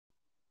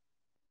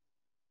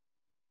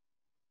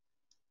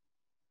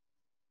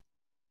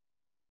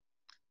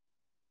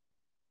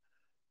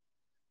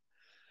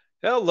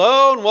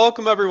Hello and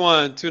welcome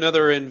everyone to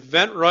another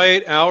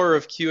InventRight hour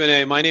of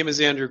Q&A. My name is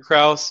Andrew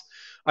Krauss.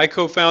 I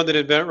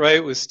co-founded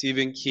InventRight with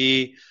Stephen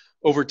Key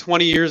over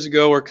 20 years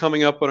ago. We're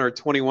coming up on our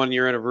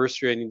 21-year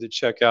anniversary. I need to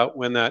check out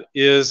when that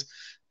is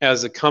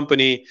as a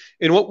company.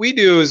 And what we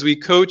do is we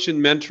coach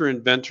and mentor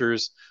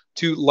inventors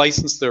to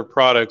license their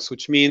products,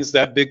 which means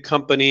that big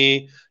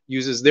company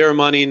uses their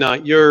money,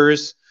 not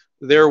yours,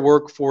 their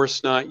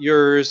workforce, not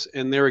yours,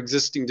 and their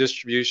existing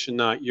distribution,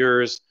 not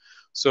yours.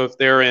 So if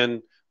they're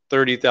in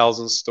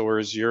 30,000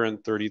 stores, you're in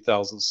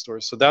 30,000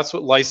 stores. So that's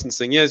what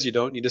licensing is. You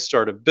don't need to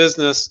start a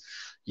business.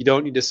 You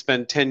don't need to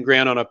spend 10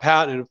 grand on a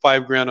patent and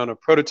 5 grand on a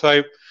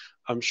prototype.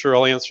 I'm sure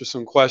I'll answer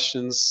some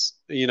questions,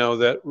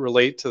 that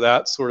relate to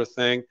that sort of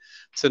thing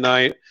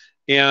tonight.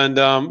 And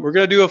we're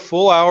going to do a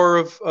full hour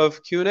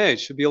of Q&A. It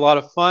should be a lot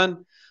of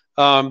fun.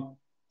 I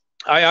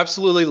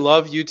absolutely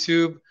love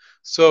YouTube.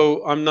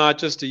 So I'm not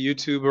just a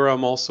YouTuber.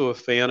 I'm also a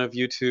fan of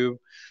YouTube.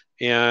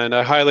 And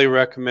I highly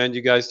recommend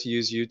you guys to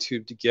use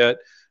YouTube to get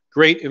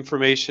great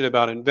information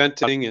about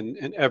inventing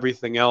and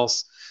everything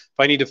else. If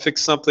I need to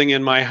fix something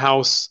in my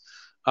house,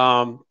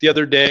 the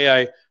other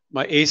day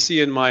my AC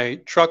in my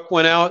truck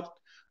went out,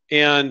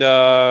 and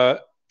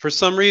for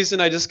some reason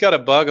I just got a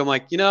bug. I'm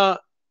like,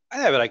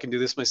 I can do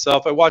this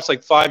myself. I watched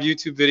like 5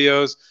 YouTube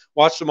videos,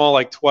 watched them all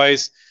like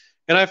twice,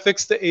 and I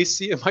fixed the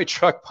AC in my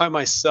truck by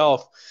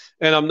myself.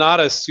 And I'm not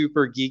a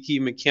super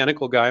geeky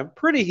mechanical guy. I'm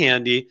pretty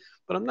handy,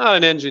 but I'm not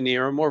an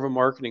engineer. I'm more of a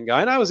marketing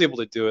guy, and I was able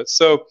to do it.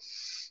 So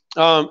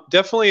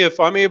definitely,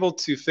 if I'm able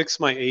to fix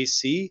my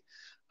AC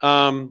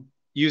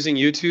using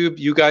YouTube,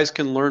 you guys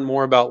can learn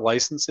more about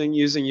licensing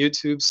using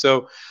YouTube.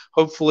 So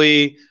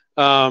hopefully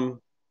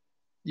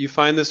you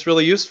find this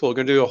really useful. We're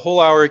going to do a whole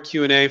hour of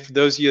Q&A. For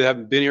those of you that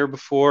haven't been here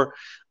before,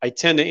 I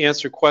tend to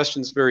answer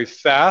questions very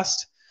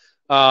fast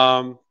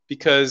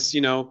because,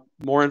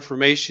 more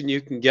information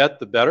you can get,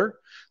 the better.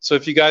 So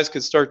if you guys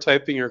could start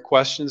typing your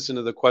questions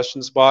into the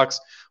questions box.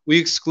 We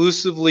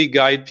exclusively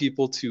guide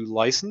people to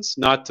license,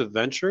 not to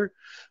venture.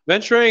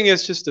 Venturing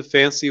is just a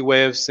fancy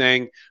way of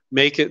saying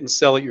make it and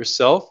sell it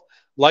yourself.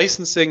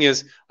 Licensing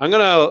is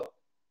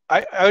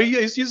I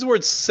use the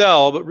word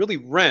sell, but really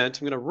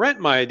rent. I'm going to rent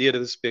my idea to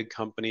this big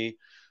company.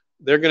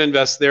 They're going to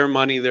invest their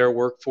money, their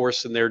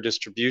workforce, and their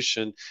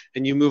distribution,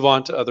 and you move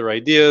on to other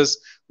ideas.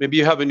 Maybe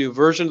you have a new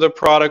version of the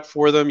product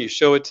for them. You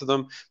show it to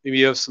them. Maybe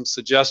you have some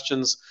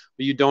suggestions,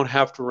 but you don't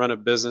have to run a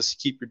business.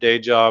 Keep your day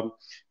job,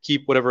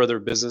 keep whatever other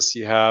business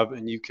you have,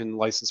 and you can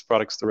license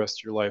products the rest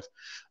of your life.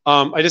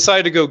 I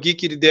decided to go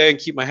geeky today and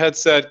keep my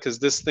headset because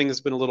this thing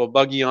has been a little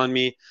buggy on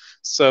me.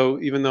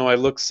 So even though I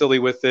look silly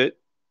with it,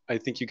 I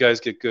think you guys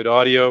get good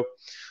audio.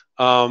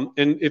 And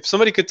if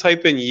somebody could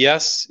type in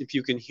yes, if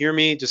you can hear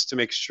me, just to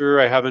make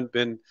sure I haven't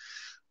been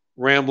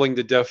rambling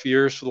to deaf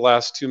ears for the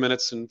last 2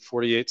 minutes and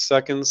 48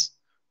 seconds,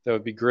 that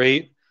would be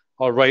great.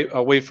 I'll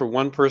wait for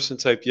one person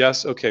to type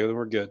yes. Okay, then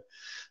we're good.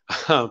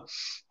 All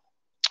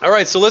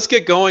right, so let's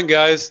get going,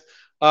 guys.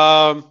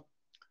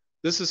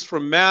 This is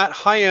from Matt.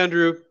 Hi,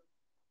 Andrew.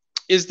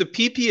 Is the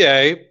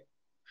PPA,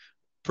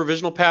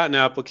 provisional patent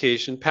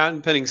application,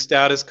 patent pending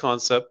status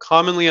concept,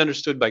 commonly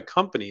understood by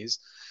companies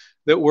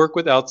that work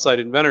with outside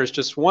inventors?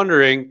 Just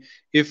wondering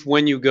if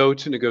when you go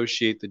to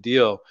negotiate the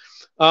deal.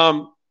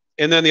 And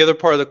then the other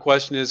part of the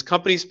question is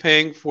companies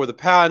paying for the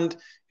patent,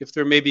 if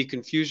there may be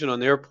confusion on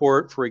their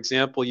part. For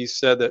example, you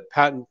said that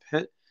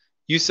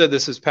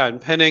this is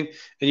patent pending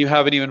and you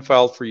haven't even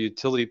filed for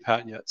utility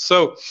patent yet.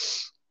 So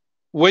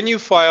when you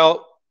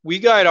file, we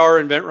guide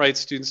our InventRight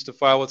students to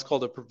file what's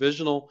called a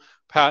provisional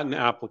patent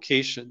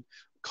application,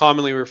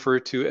 commonly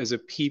referred to as a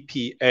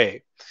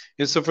PPA.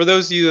 And so for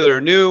those of you that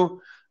are new,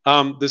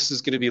 this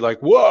is going to be like,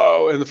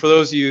 whoa. And for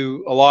those of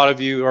you, a lot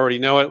of you already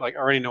know it, like I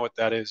already know what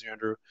that is,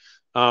 Andrew.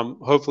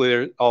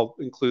 Hopefully I'll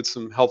include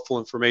some helpful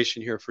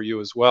information here for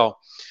you as well.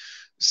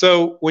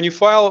 So when you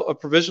file a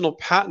provisional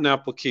patent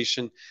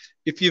application,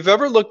 if you've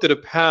ever looked at a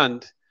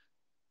patent,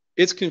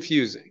 it's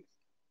confusing.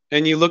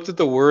 And you looked at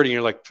the word and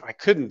you're like, I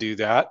couldn't do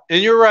that.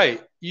 And you're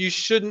right. You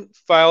shouldn't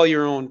file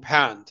your own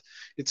patent.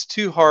 It's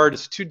too hard.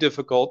 It's too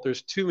difficult.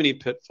 There's too many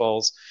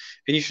pitfalls.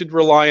 And you should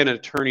rely on an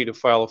attorney to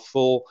file a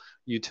full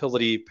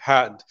utility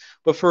patent.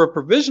 But for a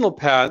provisional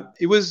patent,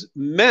 it was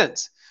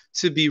meant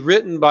to be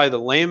written by the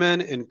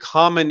layman in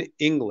common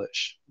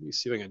English. Let me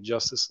see if I can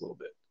adjust this a little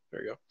bit.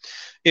 There you go.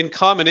 In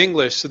common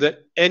English so that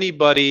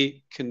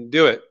anybody can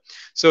do it.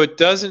 So it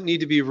doesn't need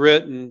to be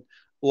written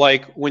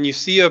like when you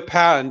see a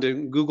patent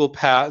in Google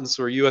Patents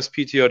or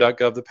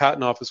uspto.gov, the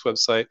patent office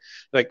website,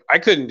 like I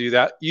couldn't do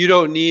that. You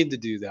don't need to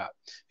do that.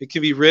 It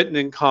can be written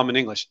in common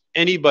English.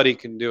 Anybody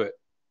can do it.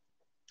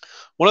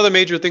 One of the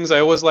major things I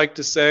always like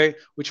to say,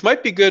 which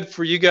might be good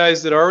for you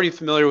guys that are already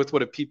familiar with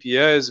what a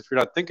PPA is, if you're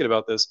not thinking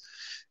about this,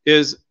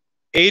 is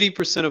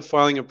 80% of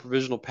filing a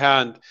provisional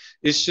patent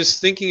is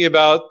just thinking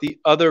about the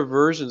other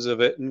versions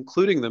of it,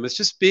 including them. It's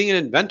just being an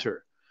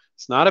inventor.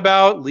 It's not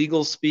about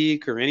legal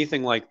speak or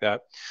anything like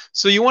that.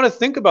 So you want to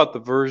think about the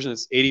version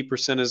that's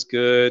 80% as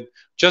good,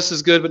 just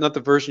as good, but not the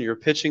version you're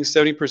pitching.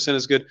 70%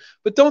 is good,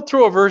 but don't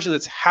throw a version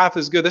that's half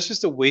as good. That's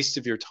just a waste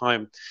of your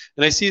time.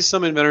 And I see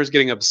some inventors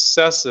getting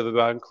obsessive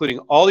about including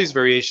all these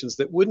variations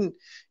that wouldn't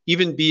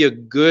even be a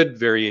good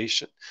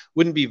variation,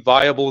 wouldn't be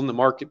viable in the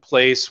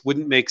marketplace,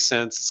 wouldn't make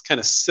sense. It's kind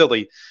of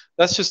silly.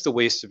 That's just a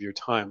waste of your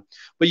time.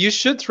 But you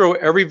should throw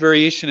every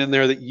variation in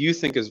there that you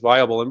think is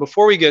viable. And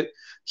before we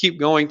keep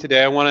going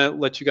today, I want to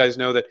let you guys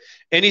know that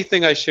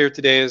anything I share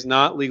today is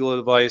not legal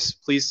advice.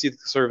 Please seek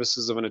the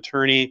services of an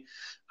attorney.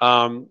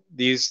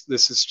 This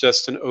is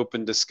just an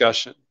open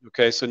discussion.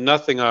 Okay, so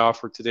nothing I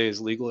offer today is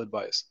legal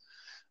advice.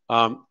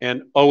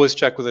 And always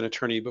check with an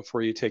attorney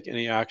before you take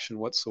any action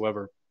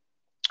whatsoever.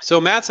 So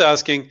Matt's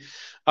asking,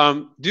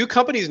 do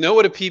companies know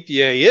what a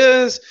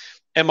PPA is?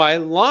 Am I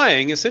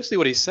lying? Essentially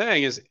what he's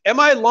saying is,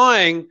 am I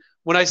lying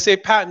when I say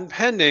patent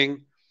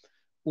pending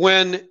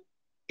when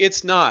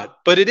it's not,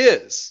 but it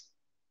is,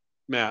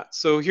 Matt?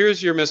 So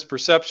here's your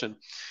misperception.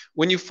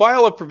 When you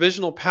file a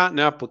provisional patent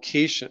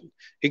application,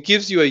 it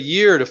gives you a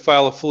year to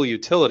file a full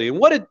utility. And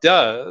what it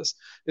does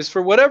is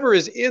for whatever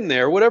is in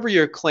there, whatever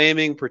you're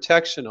claiming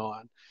protection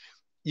on,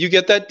 you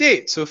get that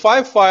date. So if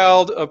I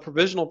filed a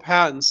provisional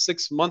patent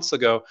 6 months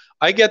ago,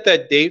 I get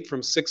that date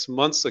from 6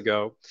 months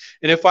ago.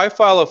 And if I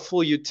file a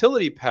full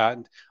utility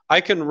patent, I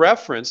can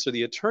reference, or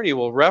the attorney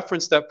will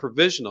reference that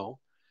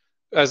provisional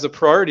as the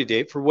priority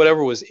date for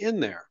whatever was in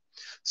there.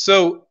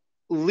 So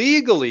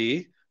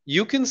legally,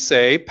 you can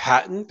say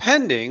patent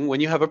pending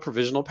when you have a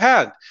provisional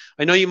patent.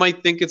 I know you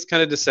might think it's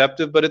kind of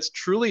deceptive, but it's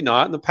truly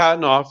not. And the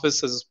patent office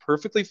says it's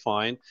perfectly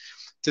fine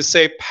to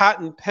say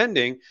patent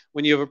pending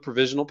when you have a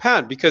provisional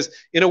patent, because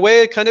in a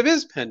way it kind of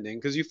is pending,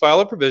 because you file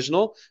a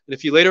provisional, and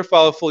if you later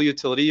file a full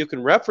utility, you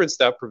can reference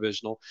that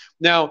provisional.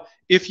 Now,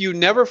 if you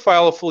never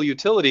file a full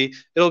utility,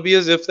 it'll be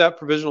as if that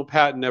provisional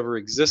patent never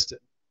existed.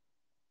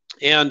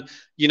 And,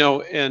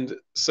 and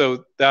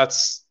so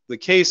that's the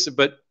case.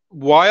 But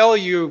while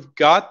you've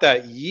got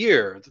that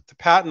year that the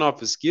patent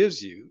office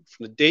gives you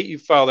from the date you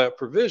file that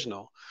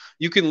provisional,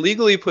 you can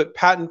legally put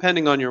patent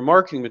pending on your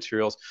marketing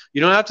materials.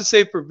 You don't have to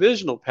say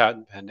provisional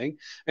patent pending,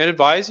 and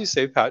advise you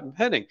say patent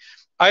pending.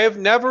 I have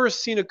never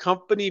seen a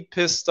company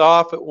pissed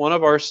off at one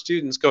of our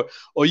students go,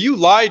 "Oh, you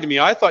lied to me.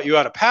 I thought you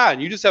had a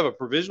patent. You just have a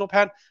provisional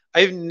patent."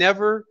 I've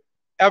never,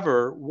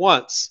 ever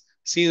once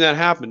seen that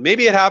happen.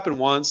 Maybe it happened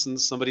once and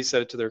somebody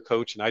said it to their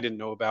coach and I didn't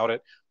know about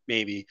it,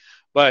 maybe.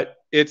 But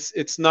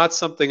it's not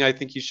something I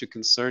think you should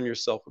concern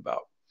yourself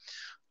about.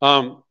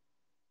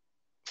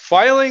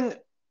 Filing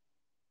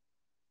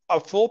a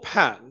full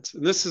patent,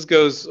 and this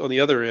goes on the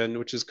other end,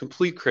 which is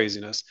complete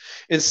craziness,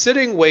 and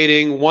sitting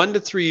waiting 1 to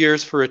 3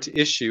 years for it to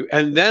issue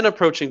and then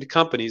approaching to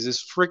companies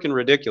is freaking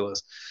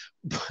ridiculous.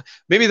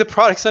 Maybe the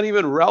product's not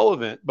even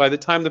relevant by the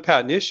time the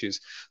patent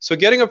issues. So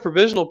getting a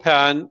provisional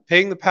patent,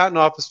 paying the patent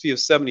office fee of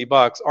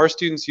 $70, our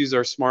students use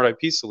our Smart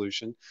IP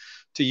solution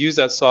to use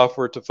that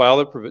software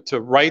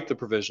to write the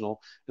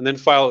provisional and then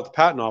file it with the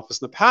patent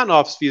office. And the patent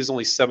office fee is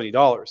only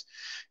 $70.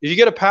 If you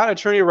get a patent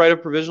attorney to write a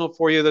provisional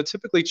for you, they'll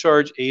typically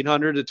charge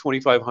 $800 to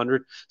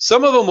 $2,500.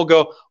 Some of them will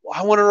go, "Well,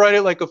 I want to write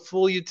it like a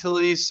full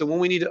utility, so when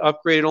we need to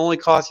upgrade, it only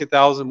costs you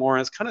 $1,000 more."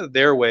 And it's kind of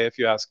their way, if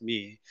you ask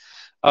me,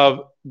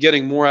 of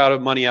getting more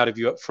money out of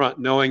you up front,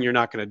 knowing you're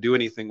not going to do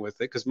anything with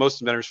it, because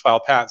most inventors file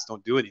patents,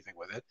 don't do anything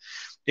with it.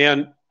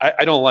 And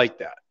I don't like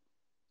that.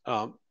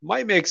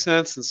 Might make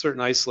sense in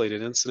certain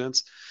isolated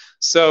incidents.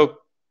 So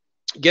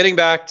getting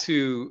back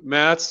to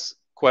Matt's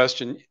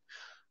question,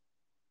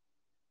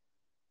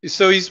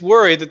 so he's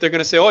worried that they're going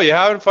to say, "Oh, you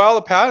haven't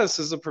filed a patent, this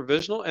is a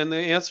provisional," and the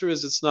answer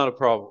is it's not a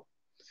problem.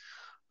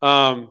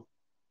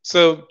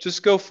 So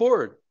just go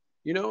forward,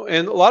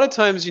 and a lot of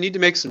times you need to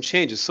make some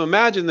changes. So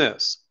imagine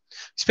this. You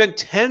spend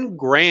 10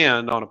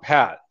 grand on a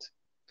patent.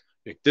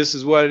 This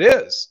is what it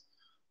is.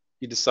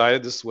 You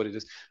decided this is what it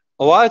is.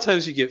 A lot of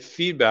times you get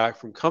feedback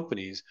from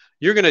companies.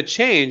 You're going to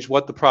change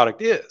what the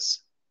product is.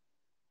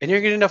 And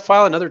you're going to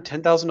file another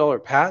 $10,000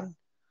 patent?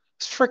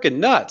 It's freaking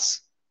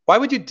nuts. Why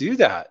would you do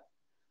that?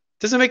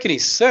 It doesn't make any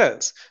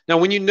sense. Now,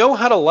 when you know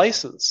how to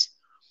license,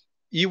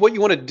 what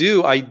you want to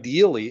do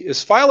ideally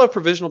is file a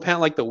provisional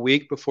patent like the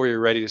week before you're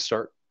ready to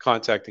start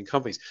contacting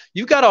companies.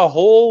 You've got a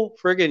whole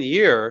friggin'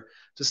 year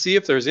to see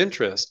if there's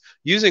interest.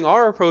 Using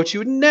our approach, you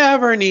would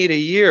never need a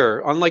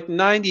year on like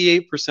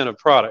 98% of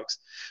products.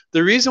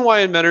 The reason why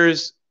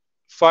inventors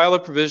file a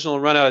provisional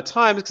and run out of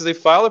time is because they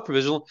file a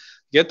provisional,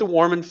 get the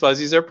warm and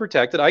fuzzies, they're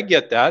protected. I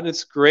get that. And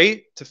it's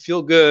great to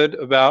feel good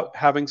about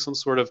having some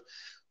sort of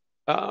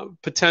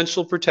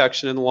potential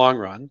protection in the long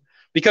run.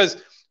 Because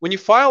when you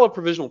file a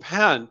provisional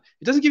patent,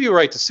 it doesn't give you a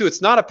right to sue.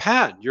 It's not a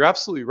patent. You're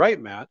absolutely right,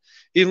 Matt.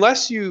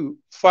 Unless you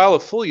file a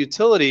full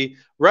utility,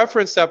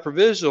 reference that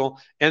provisional,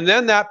 and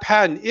then that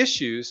patent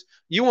issues,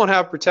 you won't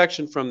have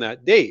protection from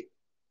that date.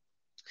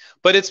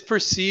 But it's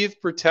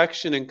perceived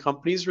protection, and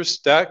companies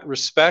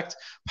respect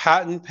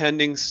patent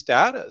pending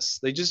status.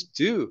 They just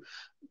do.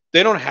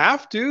 They don't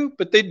have to,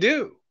 but they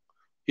do,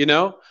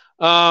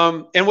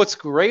 And what's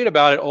great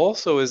about it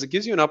also is it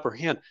gives you an upper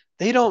hand.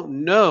 They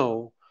don't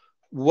know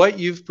what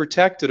you've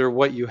protected or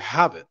what you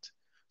haven't.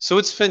 So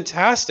it's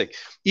fantastic.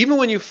 Even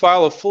when you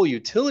file a full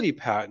utility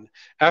patent,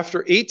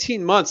 after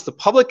 18 months, the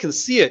public can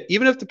see it,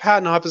 even if the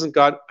patent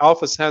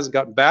office hasn't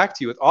gotten back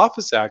to you with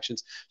office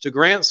actions to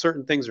grant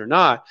certain things or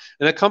not.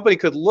 And a company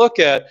could look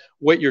at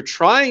what you're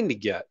trying to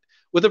get.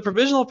 With a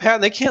provisional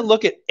patent, they can't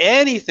look at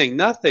anything,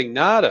 nothing,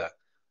 nada.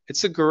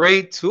 It's a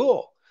great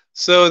tool.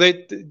 So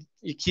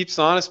it keeps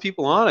honest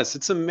people honest.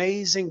 It's an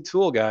amazing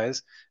tool,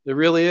 guys. It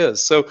really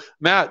is. So,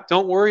 Matt,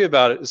 don't worry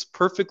about it. It's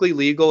perfectly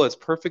legal. It's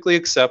perfectly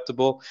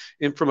acceptable.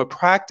 And from a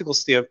practical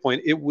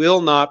standpoint, it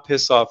will not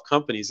piss off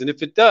companies. And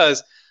if it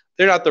does,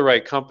 they're not the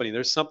right company.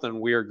 There's something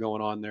weird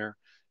going on there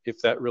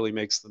if that really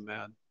makes them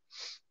mad.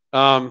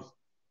 And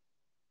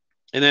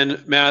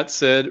then Matt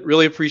said,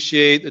 really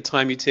appreciate the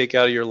time you take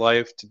out of your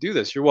life to do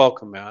this. You're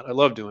welcome, Matt. I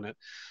love doing it.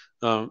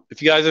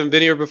 If you guys haven't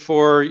been here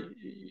before,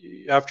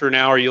 after an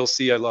hour, you'll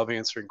see I love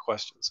answering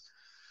questions.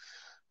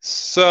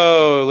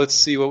 So let's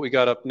see what we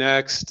got up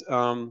next.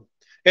 And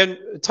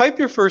type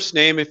your first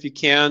name if you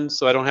can,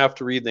 so I don't have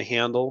to read the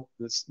handle.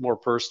 It's more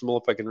personal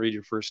if I can read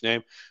your first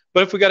name.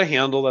 But if we got a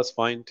handle, that's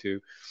fine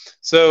too.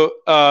 So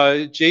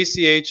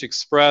JCH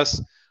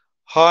Express,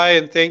 hi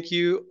and thank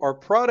you. Are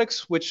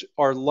products which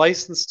are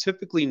licensed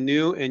typically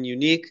new and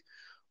unique,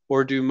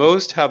 or do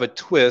most have a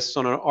twist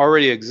on an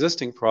already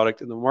existing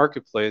product in the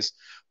marketplace?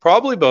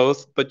 Probably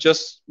both, but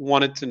just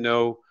wanted to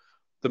know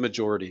the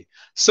majority.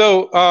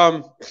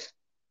 So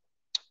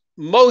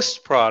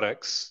most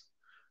products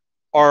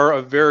are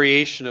a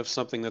variation of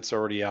something that's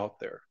already out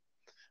there.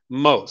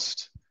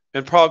 Most.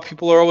 And probably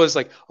people are always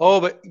like,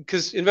 oh, but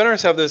because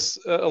inventors have this,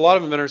 a lot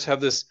of inventors have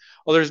this,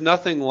 oh, there's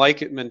nothing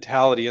like it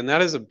mentality. And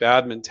that is a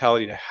bad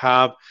mentality to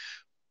have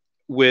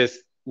with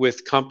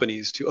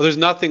companies too. Oh, there's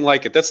nothing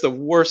like it. That's the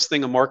worst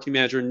thing. A marketing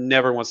manager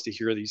never wants to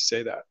hear you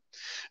say that.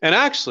 And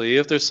actually,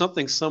 if there's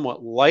something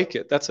somewhat like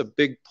it, that's a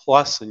big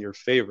plus in your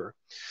favor.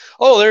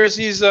 Oh, there's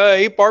these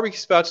 8 barbecue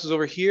spatulas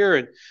over here,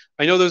 and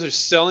I know those are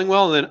selling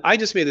well, and then I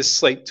just made this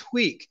slight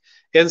tweak.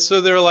 And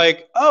so they're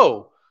like,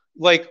 oh,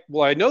 like,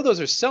 well, I know those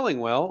are selling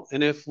well,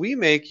 and if we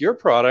make your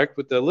product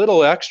with a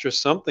little extra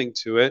something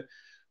to it,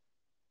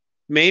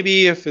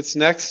 maybe if it's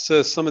next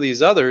to some of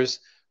these others,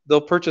 they'll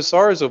purchase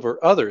ours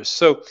over others.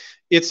 So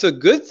it's a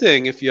good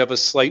thing if you have a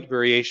slight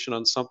variation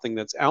on something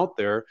that's out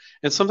there.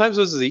 And sometimes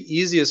those are the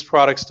easiest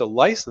products to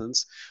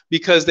license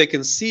because they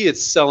can see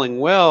it's selling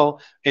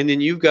well, and then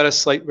you've got a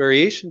slight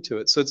variation to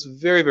it. So it's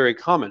very, very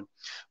common.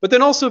 But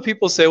then also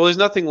people say, well, there's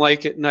nothing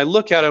like it. And I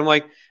look at it, I'm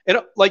like, and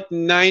like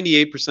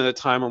 98% of the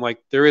time, I'm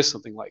like, there is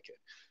something like it.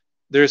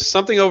 There's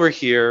something over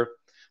here.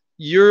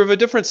 You're of a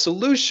different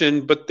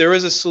solution, but there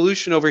is a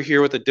solution over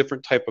here with a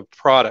different type of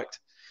product.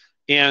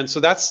 And so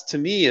that's, to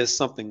me, is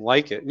something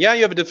like it. Yeah,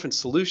 you have a different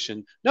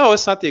solution. No,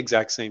 it's not the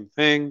exact same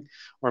thing,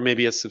 or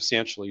maybe it's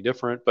substantially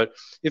different. But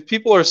if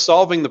people are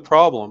solving the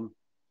problem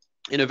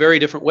in a very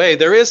different way,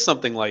 there is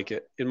something like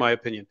it, in my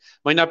opinion.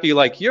 Might not be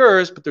like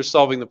yours, but they're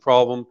solving the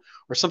problem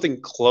or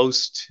something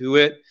close to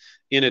it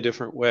in a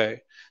different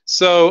way.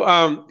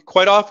 So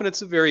quite often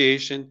it's a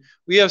variation.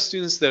 We have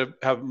students that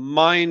have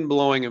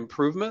mind-blowing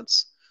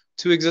improvements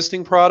to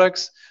existing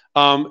products.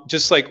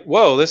 Just like,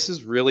 whoa, this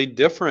is really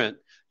different.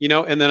 You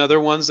know, and then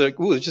other ones that,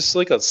 ooh, it's just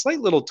like a slight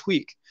little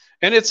tweak.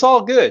 And it's all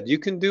good. You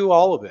can do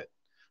all of it.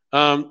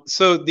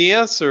 So the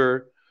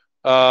answer,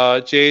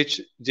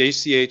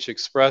 JCH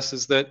Express,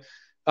 is that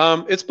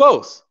it's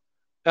both.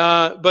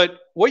 But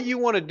what you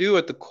want to do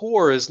at the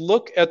core is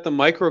look at the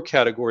micro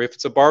category. If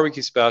it's a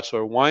barbecue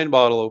spatula or wine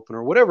bottle opener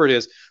or whatever it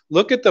is,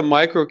 look at the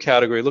micro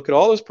category. Look at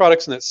all those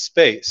products in that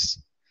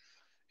space.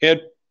 And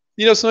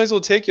you know, sometimes it'll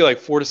take you like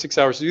 4 to 6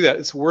 hours to do that.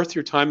 It's worth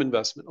your time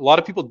investment. A lot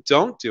of people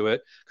don't do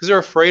it because they're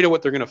afraid of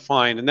what they're going to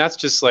find. And that's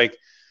just like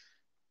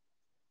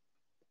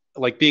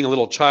being a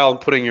little child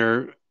and putting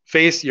your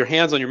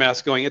hands on your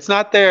mask going, it's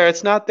not there.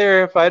 It's not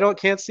there. If I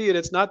can't see it,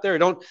 it's not there.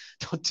 Don't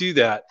do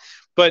that.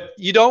 But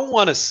you don't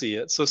want to see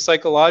it. So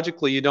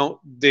psychologically, you don't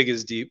dig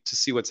as deep to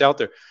see what's out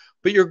there.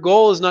 But your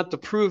goal is not to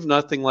prove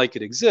nothing like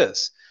it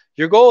exists.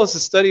 Your goal is to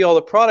study all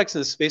the products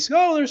in the space.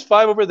 Oh, there's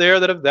 5 over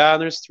there that have that,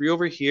 and there's 3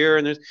 over here,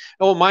 and there's,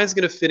 oh, mine's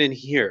going to fit in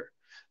here.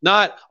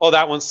 Not, oh,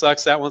 that one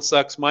sucks,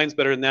 mine's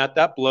better than that,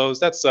 that blows,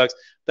 that sucks.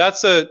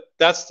 That's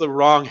the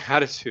wrong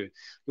attitude.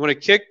 You want to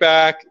kick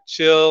back,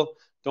 chill,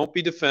 don't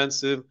be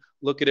defensive,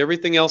 look at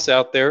everything else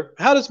out there.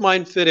 How does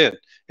mine fit in?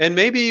 And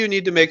maybe you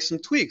need to make some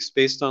tweaks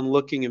based on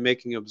looking and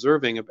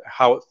observing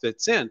how it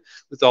fits in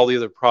with all the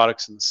other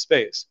products in the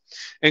space.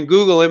 And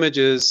Google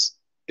Images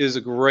is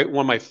a great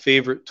one of my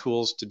favorite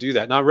tools to do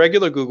that. Not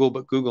regular Google,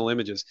 but Google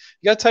Images.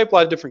 You got to type a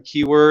lot of different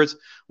keywords.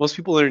 Most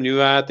people that are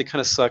new at it, they kind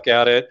of suck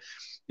at it.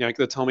 You know,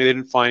 they'll tell me they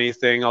didn't find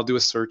anything. I'll do a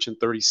search in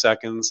 30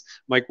 seconds.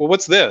 I'm like, well,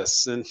 what's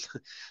this? And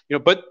you know,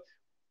 but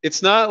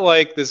it's not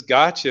like this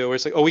gotcha where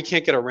it's like, oh, we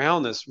can't get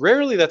around this.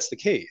 Rarely that's the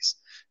case.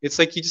 It's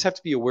like you just have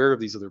to be aware of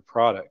these other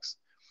products.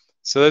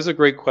 So that's a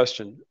great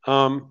question.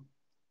 Alan,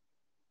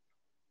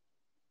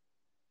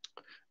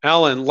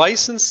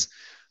 license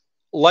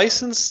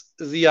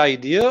the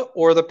idea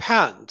or the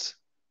patent?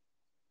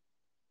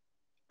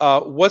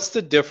 what's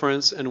the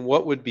difference and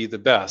what would be the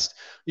best?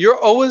 You're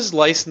always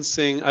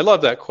licensing. I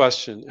love that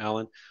question,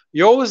 Alan.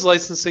 You're always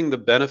licensing the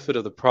benefit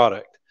of the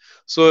product.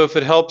 So if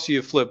it helps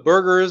you flip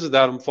burgers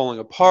without them falling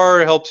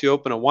apart, it helps you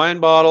open a wine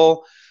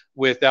bottle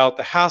without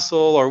the hassle,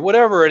 or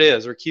whatever it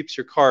is, or keeps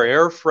your car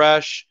air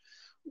fresh,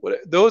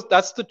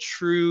 that's the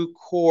true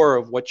core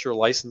of what you're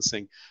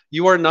licensing.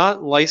 You are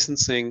not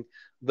licensing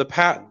the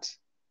patent.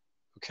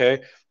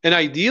 Okay. And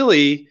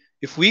ideally,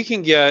 if we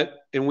can get,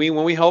 and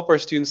when we help our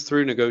students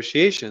through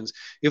negotiations,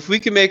 if we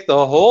can make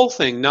the whole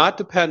thing not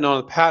dependent on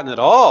the patent at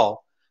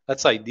all,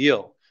 that's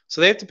ideal.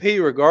 So they have to pay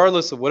you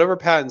regardless of whatever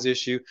patents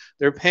issue.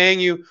 They're paying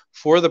you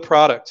for the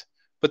product.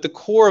 But the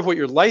core of what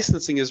you're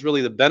licensing is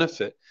really the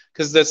benefit,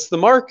 because that's the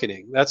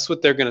marketing. That's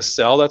what they're going to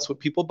sell. That's what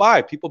people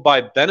buy. People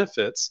buy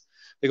benefits.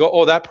 They go,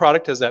 oh, that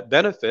product has that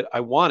benefit. I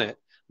want it.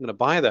 I'm going to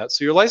buy that.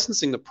 So you're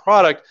licensing the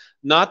product,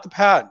 not the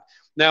patent.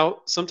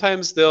 Now,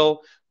 sometimes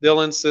they'll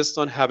insist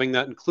on having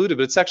that included,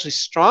 but it's actually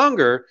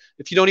stronger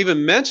if you don't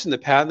even mention the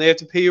patent. They have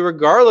to pay you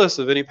regardless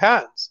of any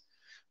patents.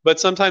 But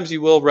sometimes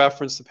you will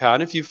reference the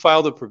patent. If you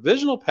filed a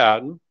provisional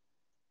patent,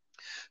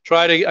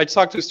 I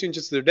talked to a student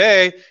just the other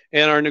day,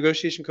 and our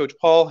negotiation coach,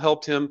 Paul,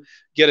 helped him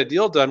get a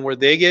deal done where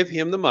they gave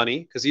him the money,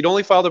 because he'd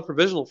only filed a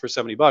provisional for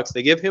 $70.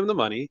 They give him the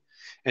money,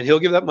 and he'll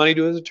give that money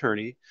to his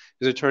attorney.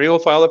 His attorney will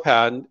file a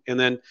patent, and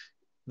then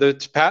the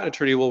patent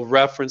attorney will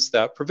reference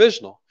that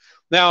provisional.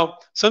 Now,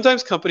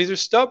 sometimes companies are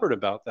stubborn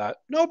about that.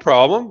 No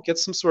problem. Get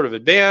some sort of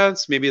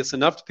advance. Maybe it's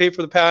enough to pay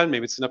for the patent.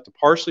 Maybe it's enough to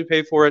partially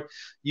pay for it.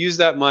 Use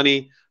that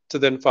money to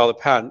then file the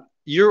patent.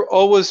 You're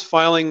always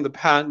filing the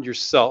patent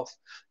yourself.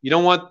 You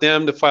don't want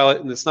them to file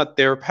it and it's not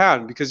their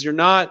patent, because you're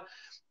not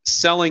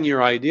selling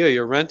your idea.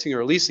 You're renting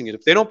or leasing it.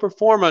 If they don't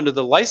perform under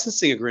the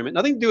licensing agreement,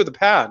 nothing to do with the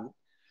patent,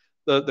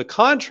 the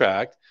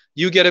contract,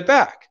 you get it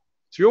back.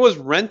 So you're always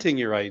renting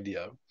your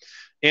idea.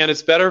 And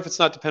it's better if it's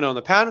not dependent on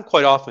the patent.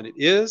 Quite often it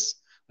is.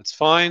 That's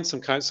fine.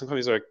 Some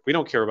companies are like, we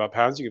don't care about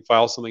patents. You can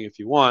file something if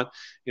you want,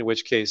 in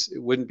which case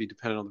it wouldn't be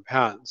dependent on the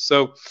patent.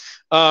 So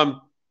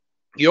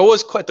you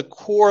always at the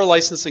core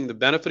licensing the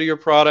benefit of your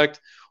product,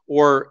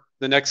 or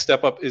the next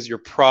step up is your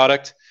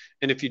product.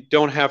 And if you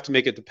don't have to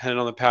make it dependent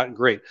on the patent,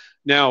 great.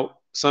 Now,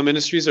 some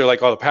industries are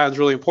like, oh, the patent's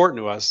really important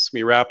to us. It's going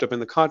to be wrapped up in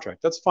the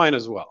contract. That's fine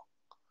as well.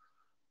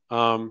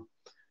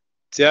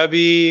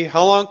 Debbie,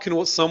 how long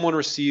can someone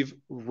receive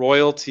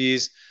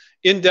royalties?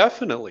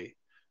 Indefinitely.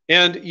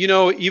 And,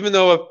 even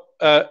though,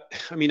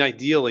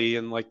 ideally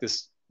in like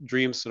this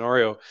dream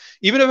scenario,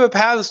 even if a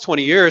patent's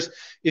 20 years,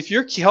 if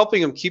you're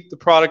helping them keep the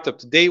product up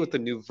to date with a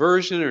new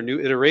version or new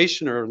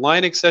iteration or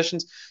line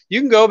accessions, you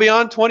can go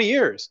beyond 20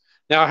 years.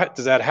 Now,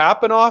 does that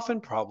happen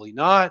often? Probably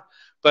not.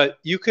 But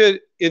you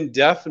could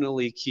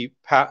indefinitely keep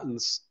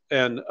patents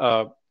and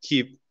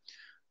keep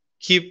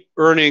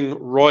earning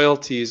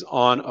royalties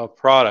on a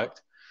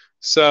product.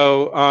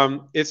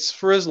 So it's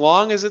for as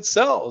long as it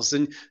sells.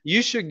 And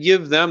you should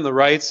give them the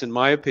rights, in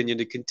my opinion,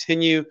 to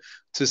continue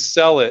to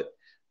sell it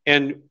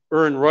and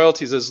earn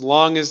royalties as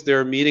long as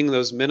they're meeting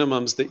those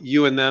minimums that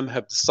you and them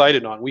have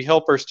decided on. We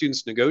help our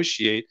students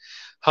negotiate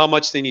how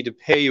much they need to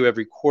pay you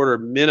every quarter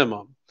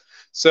minimum.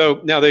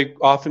 So now they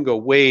often go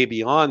way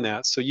beyond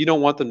that. So you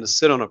don't want them to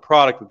sit on a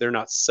product that they're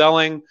not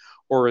selling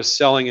or is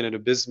selling at an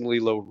abysmally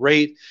low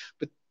rate.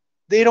 But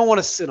they don't want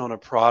to sit on a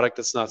product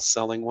that's not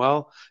selling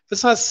well. If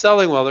it's not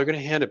selling well, they're going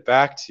to hand it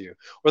back to you,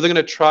 or they're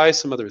going to try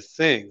some other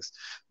things.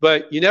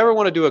 But you never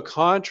want to do a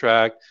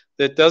contract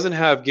that doesn't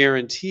have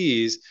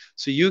guarantees,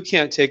 so you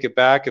can't take it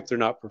back if they're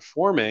not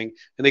performing,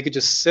 and they could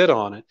just sit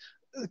on it.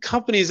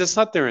 Companies, that's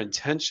not their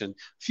intention. A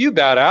few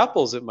bad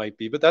apples it might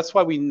be, but that's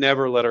why we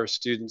never let our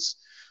students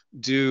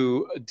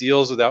do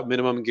deals without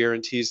minimum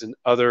guarantees and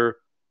other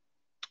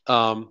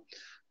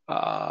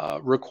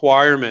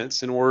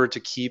requirements in order to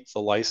keep the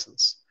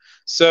license.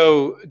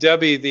 So,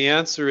 Debbie, the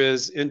answer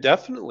is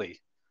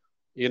indefinitely,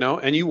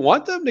 and you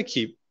want them to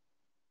keep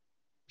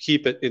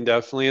it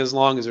indefinitely as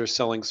long as they're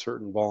selling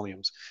certain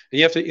volumes. And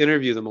you have to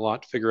interview them a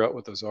lot to figure out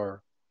what those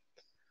are.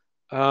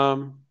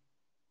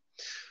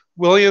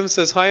 William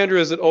says, hi, Andrew,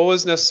 is it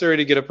always necessary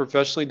to get a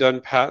professionally done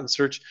patent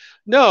search?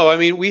 No,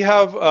 we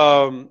have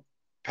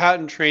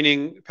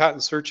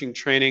patent searching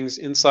trainings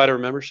inside our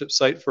membership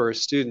site for our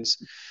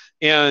students.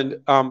 And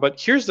but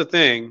here's the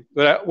thing,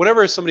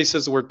 whenever somebody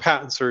says the word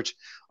patent search,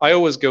 I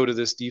always go to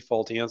this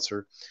default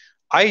answer.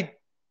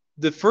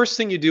 The first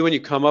thing you do when you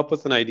come up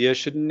with an idea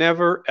should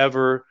never,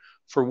 ever,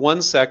 for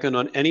 1 second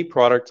on any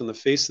product on the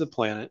face of the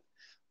planet,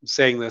 I'm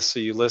saying this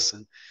so you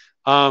listen,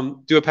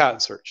 do a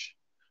patent search.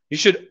 You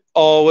should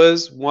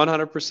always,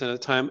 100% of the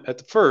time, at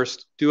the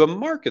first, do a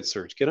market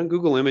search. Get on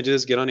Google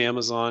Images, get on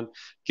Amazon,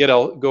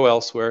 go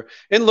elsewhere,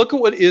 and look at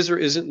what is or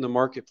isn't in the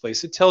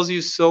marketplace. It tells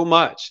you so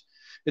much.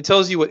 It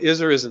tells you what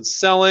is or isn't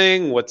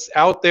selling, what's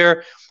out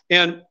there.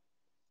 And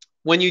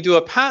when you do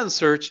a patent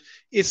search,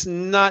 it's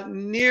not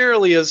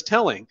nearly as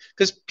telling,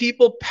 because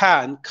people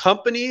patent,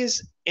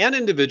 companies and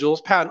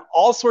individuals patent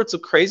all sorts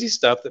of crazy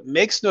stuff that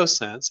makes no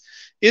sense,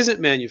 isn't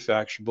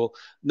manufacturable,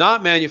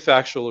 not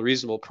manufacturable at a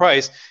reasonable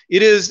price.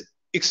 It is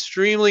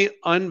extremely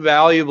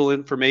unvaluable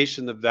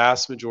information the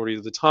vast majority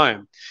of the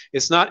time.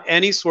 It's not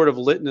any sort of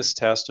litmus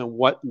test on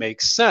what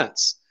makes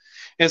sense.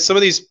 And some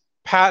of these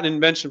patent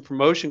invention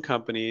promotion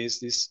companies,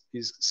 these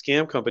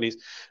scam companies,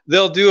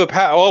 they'll do a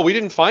patent. Oh, we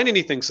didn't find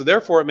anything, so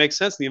therefore it makes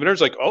sense. And the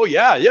inventor's like, oh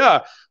yeah,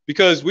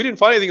 because we didn't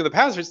find anything in the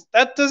patent.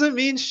 That doesn't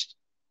mean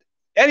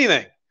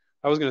anything.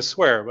 I was going to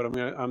swear, but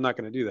I'm not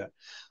going to do that.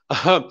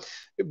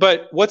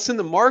 But what's in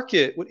the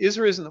market, what is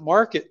or isn't in the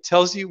market,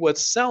 tells you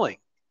what's selling.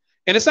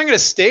 And it's not going to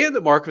stay in the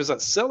market if it's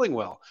not selling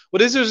well.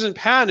 What is or isn't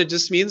patent, it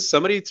just means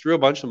somebody threw a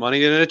bunch of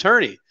money at an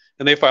attorney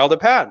and they filed a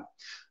patent.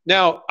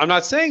 Now, I'm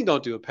not saying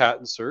don't do a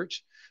patent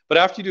search, but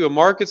after you do a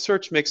market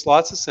search, it makes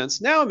lots of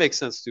sense. Now it makes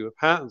sense to do a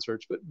patent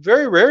search, but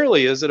very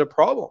rarely is it a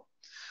problem.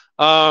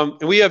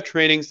 And we have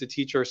trainings to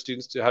teach our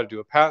students how to do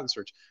a patent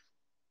search.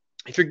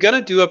 If you're going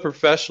to do a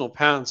professional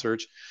patent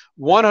search,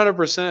 100%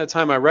 of the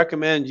time, I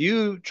recommend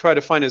you try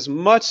to find as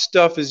much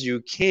stuff as you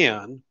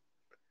can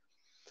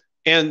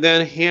and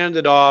then hand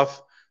it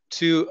off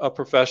to a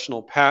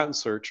professional patent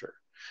searcher.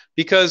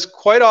 Because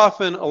quite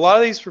often, a lot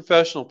of these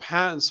professional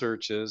patent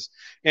searches,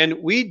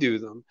 and we do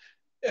them,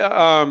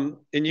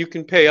 and you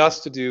can pay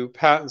us to do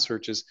patent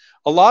searches,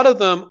 a lot of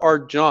them are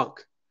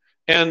junk.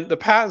 And the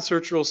patent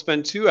searcher will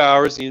spend 2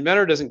 hours. The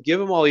inventor doesn't give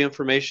them all the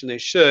information they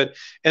should.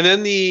 And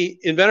then the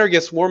inventor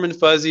gets warm and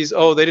fuzzies.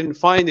 Oh, they didn't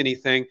find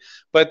anything,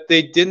 but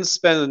they didn't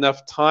spend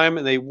enough time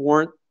and they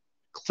weren't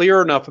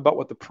clear enough about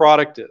what the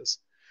product is.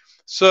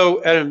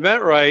 So at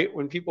InventRight,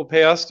 when people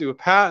pay us to do a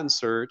patent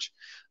search,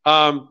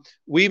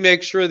 we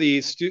make sure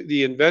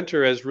the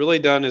inventor has really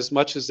done as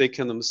much as they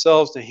can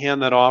themselves to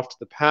hand that off to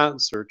the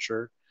patent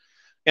searcher.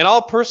 And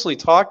I'll personally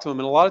talk to them.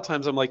 And a lot of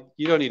times I'm like,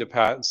 you don't need a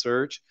patent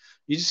search.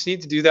 You just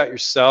need to do that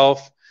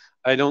yourself.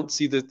 I don't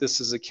see that this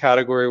is a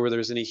category where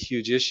there's any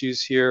huge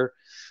issues here.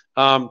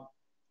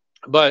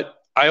 But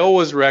I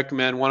always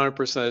recommend 100%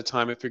 of the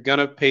time, if you're going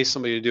to pay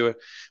somebody to do it,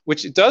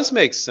 which it does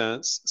make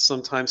sense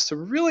sometimes to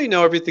really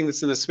know everything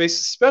that's in the space,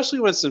 especially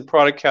when it's in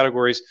product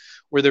categories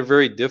where they're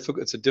very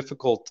difficult. It's a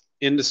difficult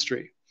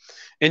industry.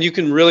 And you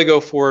can really go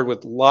forward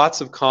with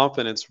lots of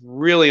confidence,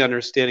 really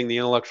understanding the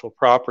intellectual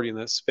property in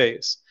that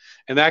space.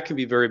 And that can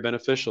be very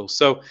beneficial.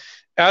 So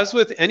as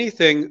with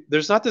anything,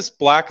 there's not this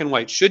black and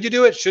white. Should you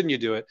do it? Shouldn't you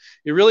do it?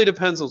 It really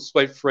depends on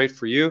what's right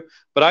for you.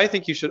 But I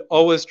think you should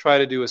always try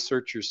to do a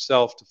search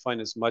yourself to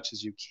find as much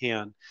as you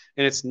can.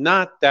 And it's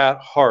not that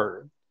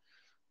hard.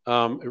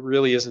 It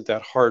really isn't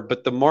that hard.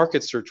 But the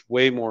market search,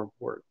 way more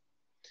important.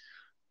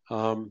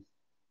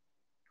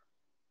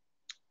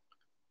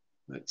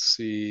 Let's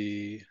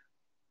see.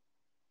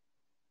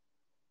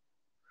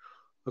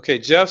 Okay,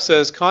 Jeff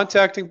says,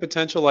 contacting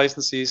potential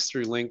licensees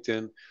through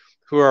LinkedIn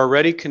who are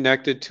already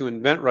connected to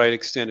InventRight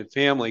extended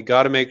family,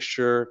 got to make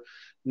sure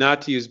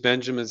not to use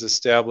Benjamin's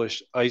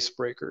established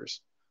icebreakers.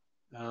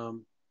 I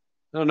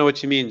don't know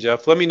what you mean,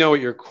 Jeff. Let me know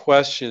what your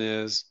question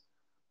is.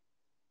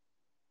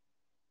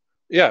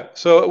 Yeah,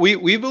 so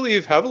we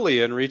believe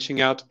heavily in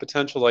reaching out to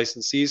potential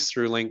licensees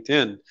through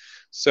LinkedIn.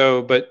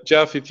 So, but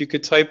Jeff, if you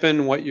could type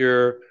in what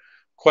your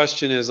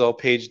question is, I'll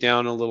page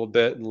down a little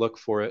bit and look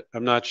for it.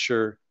 I'm not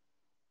sure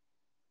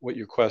what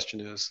your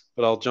question is,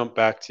 but I'll jump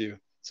back to you.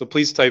 So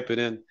please type it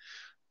in.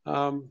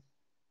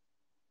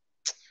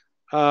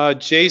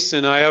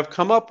 Jason, I have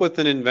come up with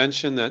an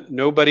invention that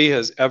nobody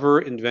has ever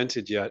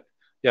invented yet.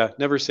 Yeah,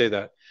 never say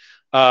that.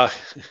 Kind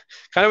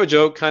of a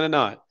joke, kind of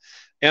not.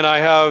 And I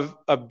have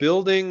a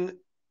building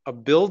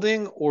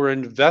or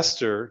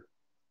investor,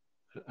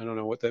 I don't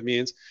know what that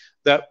means,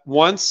 that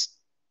wants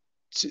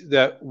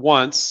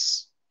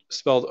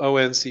spelled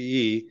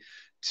ONCE,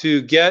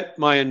 to get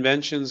my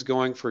inventions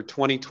going for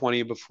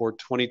 2020 before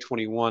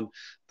 2021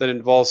 that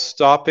involves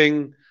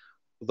stopping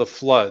the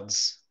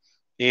floods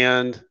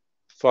and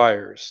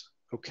fires.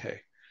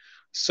 Okay.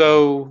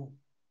 So,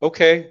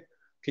 okay.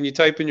 Can you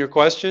type in your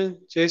question,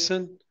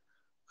 Jason?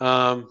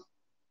 So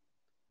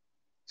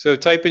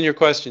type in your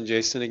question,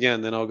 Jason,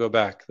 again, then I'll go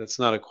back. That's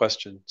not a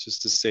question,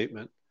 just a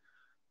statement.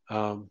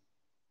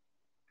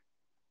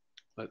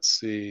 Let's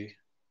see.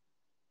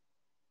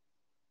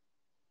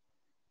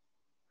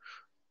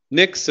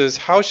 Nick says,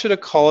 how should a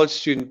college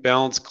student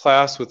balance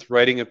class with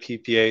writing a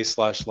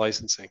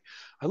PPA/licensing?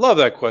 I love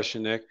that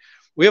question, Nick.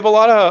 We have a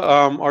lot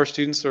of our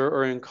students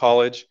are in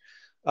college.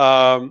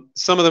 Some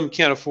of them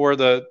can't afford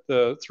the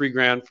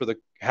 $3,000 for the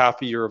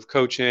half a year of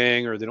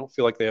coaching, or they don't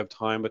feel like they have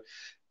time. But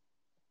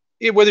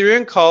whether you're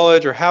in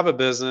college or have a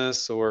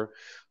business or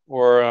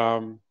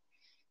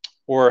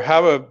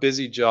have a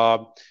busy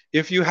job,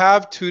 if you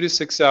have 2 to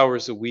 6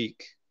 hours a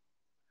week,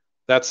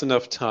 that's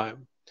enough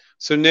time.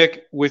 So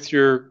Nick, with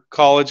your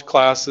college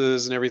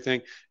classes and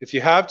everything, if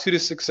you have 2 to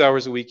 6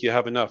 hours a week, you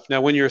have enough.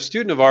 Now, when you're a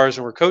student of ours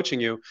and we're coaching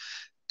you,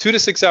 2 to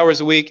 6 hours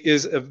a week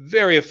is a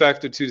very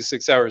effective 2 to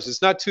 6 hours.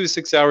 It's not 2 to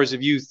 6 hours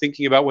of you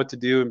thinking about what to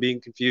do and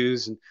being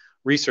confused and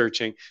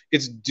researching.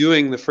 It's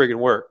doing the friggin'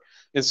 work.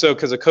 And so,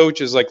 because a coach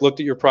is like looked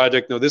at your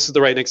project, no, this is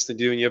the right next thing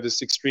to do, and you have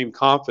this extreme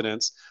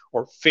confidence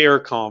or fair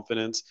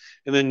confidence,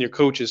 and then your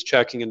coach is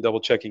checking and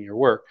double checking your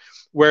work.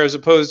 Whereas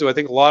opposed to, I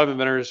think a lot of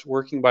inventors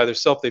working by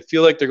themselves, they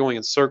feel like they're going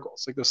in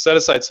circles. Like they'll set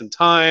aside some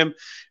time,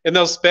 and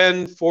they'll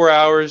spend 4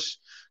 hours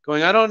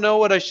going, I don't know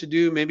what I should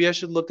do. Maybe I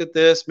should look at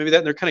this, maybe that.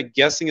 And they're kind of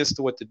guessing as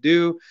to what to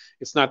do.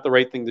 It's not the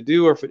right thing to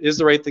do, or if it is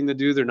the right thing to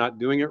do, they're not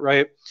doing it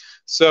right.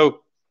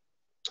 So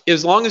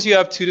as long as you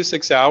have 2 to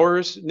 6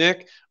 hours,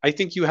 Nick, I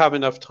think you have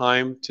enough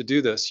time to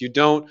do this. You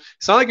don't,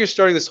 it's not like you're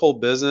starting this whole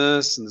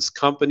business and this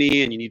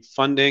company and you need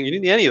funding. You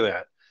don't need any of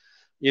that,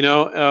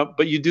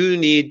 but you do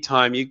need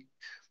time.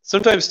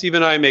 Sometimes Steve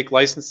and I make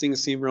licensing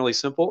seem really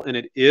simple, and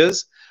it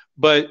is,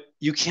 but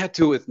you can't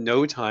do it with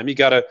no time. You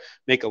got to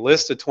make a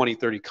list of 20,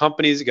 30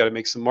 companies. You got to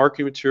make some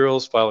marketing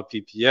materials, file a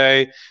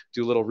PPA,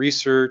 do a little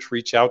research,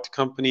 reach out to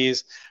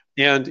companies.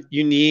 And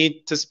you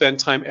need to spend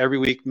time every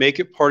week. Make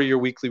it part of your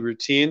weekly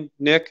routine,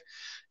 Nick.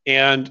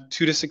 And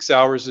 2 to 6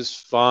 hours is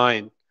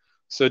fine.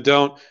 So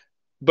don't,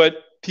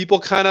 but people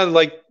kind of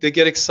like, they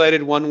get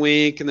excited one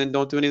week and then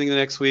don't do anything the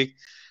next week.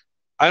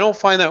 I don't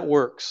find that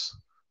works.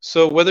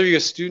 So whether you're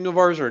a student of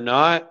ours or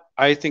not,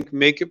 I think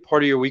make it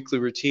part of your weekly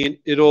routine.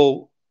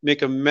 It'll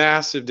make a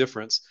massive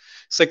difference.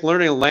 It's like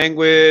learning a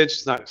language.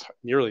 It's not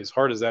nearly as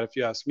hard as that if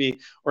you ask me,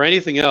 or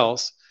anything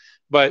else,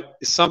 but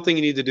it's something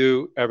you need to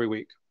do every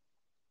week.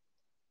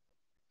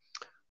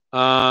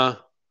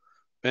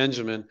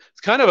 Benjamin,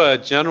 it's kind of a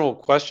general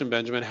question,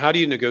 Benjamin. How do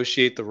you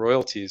negotiate the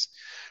royalties?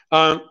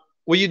 Well,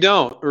 you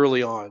don't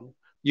early on.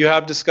 You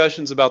have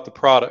discussions about the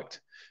product.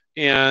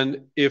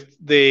 And if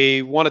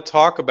they want to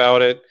talk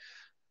about it,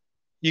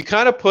 you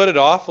kind of put it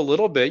off a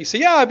little bit. You say,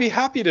 yeah, I'd be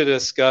happy to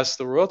discuss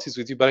the royalties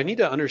with you, but I need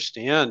to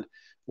understand,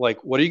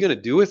 like, what are you going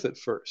to do with it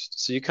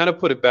first? So you kind of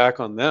put it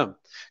back on them.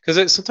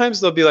 Because sometimes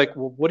they'll be like,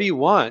 well, what do you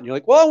want? And you're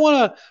like, well, I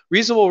want a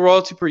reasonable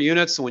royalty per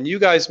unit. So when you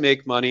guys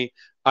make money,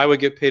 I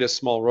would get paid a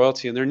small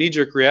royalty. And their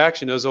knee-jerk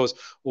reaction is always,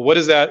 well, what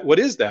is that? What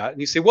is that?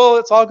 And you say, well,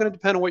 it's all going to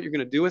depend on what you're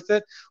going to do with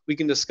it. We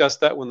can discuss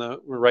that when the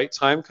right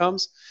time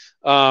comes,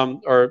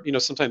 or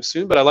sometime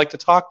soon. But I'd like to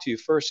talk to you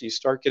first. And you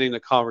start getting the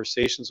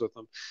conversations with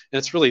them. And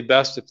it's really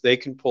best if they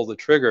can pull the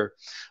trigger.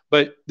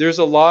 But there's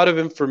a lot of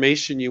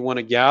information you want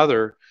to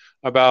gather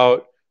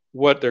about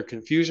what their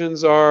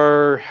confusions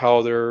are,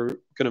 how they're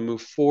going to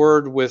move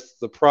forward with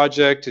the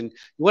project, and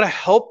you want to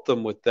help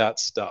them with that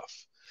stuff.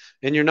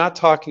 And you're not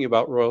talking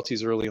about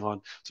royalties early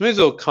on. Sometimes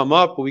it'll come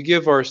up, but we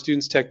give our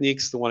students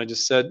techniques, the one I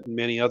just said, and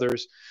many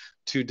others,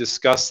 to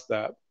discuss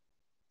that.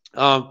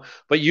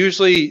 But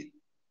usually,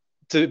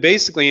 to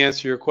basically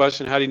answer your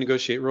question, how do you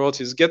negotiate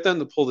royalties, get them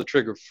to pull the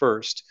trigger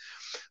first.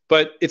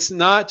 But it's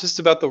not just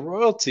about the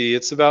royalty,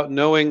 it's about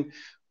knowing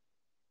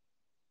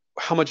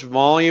how much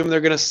volume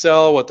they're going to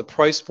sell, what the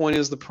price point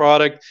is, the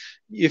product.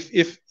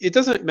 If it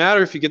doesn't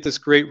matter if you get this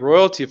great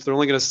royalty if they're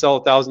only going to sell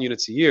 1,000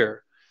 units a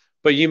year,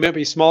 but you might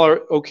be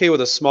okay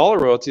with a smaller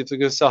royalty if they're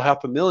going to sell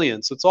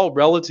 500,000. So it's all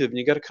relative, and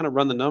you got to kind of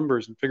run the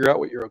numbers and figure out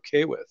what you're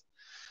okay with.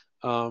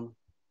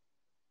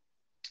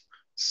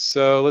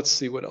 So let's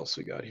see what else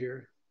we got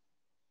here.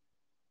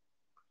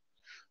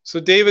 So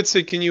David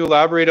said, can you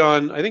elaborate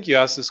on, I think you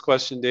asked this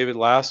question, David,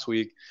 last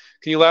week.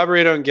 Can you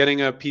elaborate on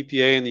getting a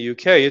PPA in the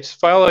UK? It's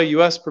file a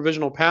US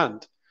provisional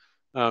patent,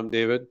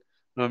 David.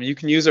 You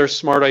can use our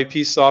smart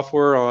IP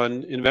software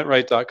on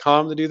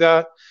inventright.com to do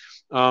that.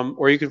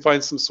 Or you can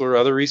find some sort of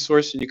other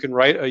resource and you can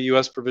write a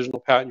US provisional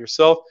patent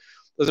yourself.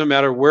 Doesn't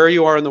matter where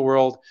you are in the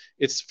world.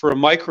 It's for a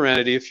micro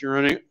entity. If you're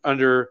earning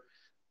under,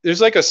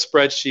 there's like a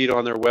spreadsheet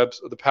on their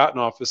the patent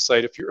office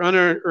site. If you're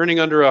earning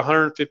under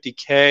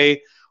 150K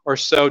or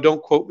so,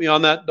 don't quote me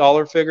on that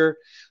dollar figure,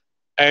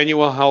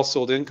 annual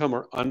household income,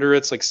 or under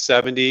it's like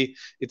 70.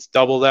 It's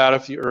double that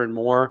if you earn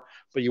more,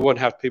 but you wouldn't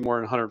have to pay more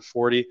than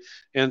 140.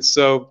 And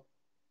so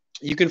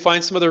you can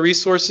find some other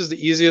resources.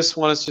 The easiest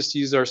one is just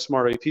use our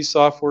smart IP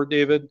software,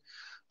 David.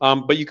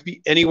 But you could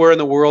be anywhere in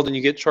the world and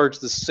you get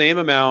charged the same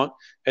amount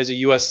as a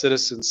US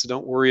citizen. So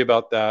don't worry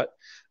about that.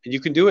 And you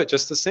can do it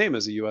just the same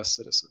as a US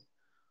citizen.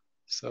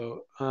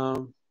 So,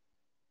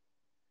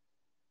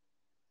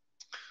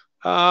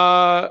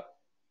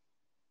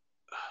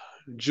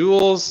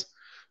 Jules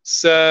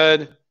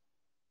said,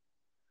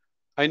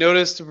 I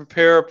noticed to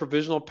prepare a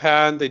provisional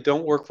patent, they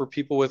don't work for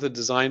people with a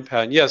design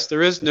patent. Yes,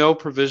 there is no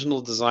provisional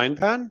design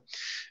patent.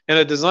 And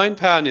a design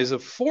patent is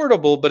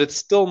affordable, but it's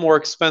still more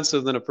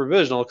expensive than a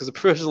provisional because a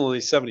provisional is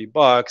only 70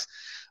 bucks.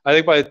 I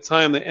think by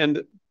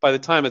the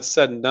time it's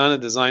said and done, a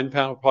design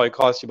patent will probably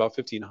cost you about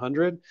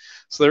 1,500.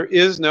 So there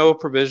is no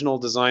provisional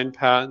design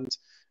patent,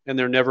 and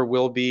there never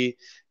will be.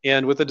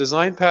 And with a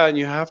design patent,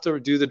 you have to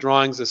do the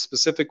drawings a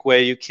specific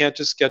way. You can't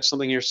just sketch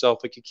something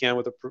yourself like you can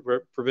with a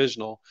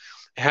provisional.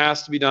 It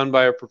has to be done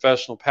by a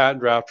professional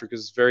patent drafter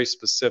because it's very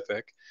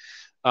specific.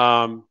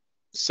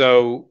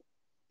 So,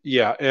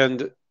 yeah,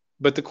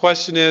 but the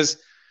question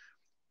is,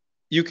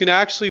 you can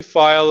actually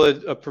file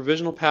a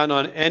provisional patent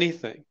on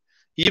anything,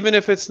 Even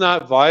if it's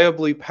not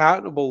viably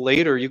patentable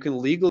later, you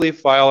can legally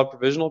file a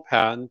provisional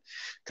patent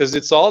because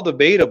it's all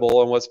debatable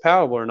on what's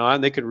patentable or not,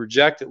 and they could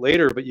reject it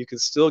later, but you can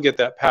still get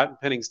that patent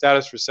pending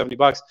status for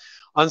 $70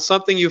 on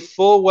something you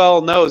full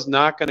well know is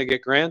not going to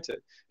get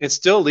granted, and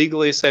still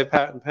legally say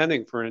patent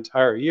pending for an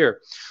entire year.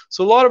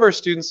 So a lot of our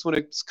students, when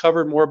it's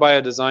covered more by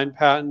a design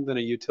patent than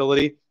a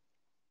utility,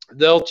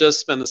 they'll just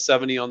spend the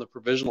 70 on the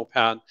provisional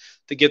patent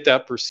to get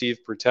that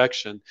perceived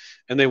protection,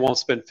 and they won't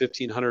spend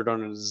 1,500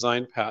 on a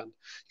design patent.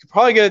 You could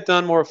probably get it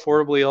done more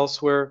affordably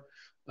elsewhere.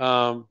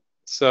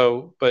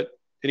 But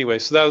anyway,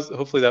 so that was,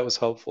 hopefully that was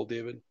helpful,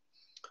 David.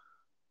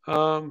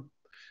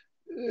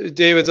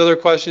 David's other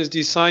question is, do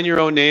you sign your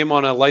own name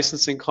on a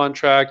licensing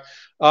contract?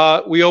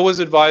 We always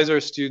advise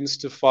our students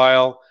to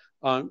file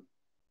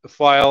if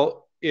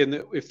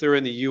they're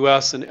in the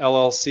U.S. an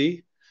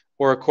LLC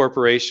or a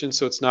corporation,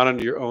 so it's not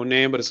under your own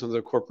name, but it's under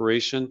a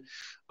corporation.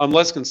 I'm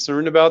less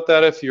concerned about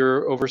that if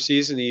you're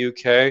overseas in the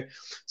UK.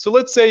 So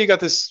let's say you got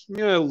this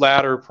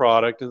ladder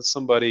product and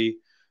somebody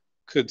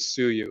could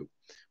sue you.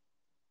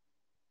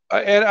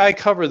 And I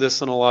cover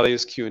this in a lot of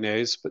these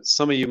Q&As, but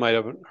some of you might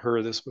haven't heard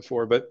of this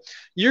before. But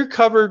you're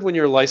covered when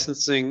you're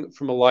licensing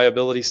from a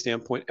liability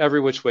standpoint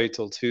every which way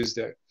till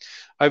Tuesday.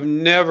 I've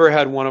never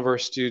had one of our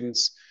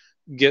students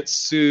get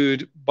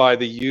sued by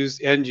the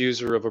end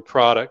user of a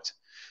product.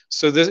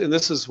 So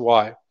this is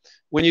why.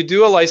 When you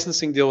do a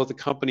licensing deal with a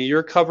company,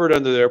 you're covered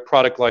under their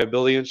product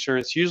liability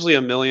insurance, usually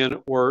 $1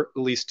 million or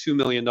at least $2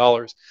 million.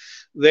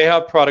 They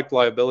have product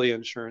liability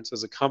insurance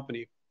as a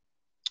company.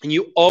 And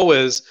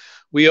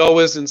we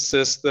always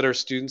insist that our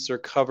students are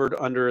covered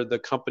under the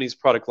company's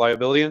product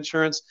liability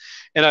insurance.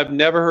 And I've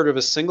never heard of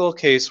a single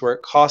case where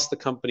it cost the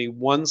company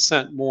 1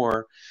 cent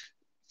more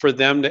for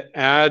them to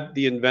add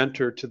the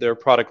inventor to their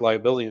product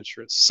liability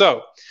insurance.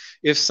 So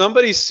if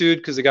somebody's sued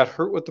because they got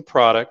hurt with the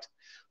product,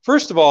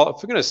 first of all,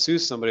 if they're going to sue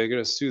somebody, they're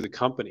going to sue the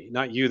company,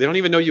 not you. They don't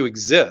even know you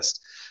exist,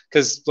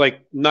 because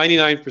like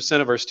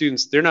 99% of our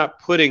students, they're not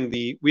putting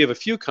we have a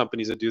few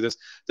companies that do this.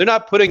 They're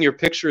not putting your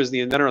picture as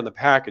the inventor on the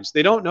package.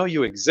 They don't know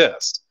you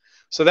exist.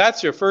 So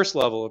that's your first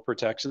level of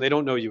protection. They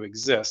don't know you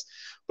exist.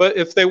 But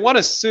if they want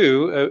to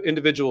sue an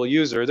individual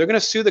user, they're going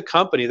to sue the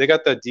company. They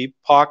got that deep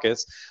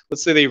pockets.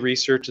 Let's say they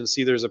research and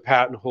see there's a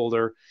patent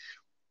holder.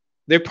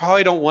 They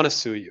probably don't want to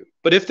sue you.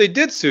 But if they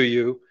did sue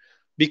you,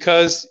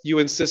 because you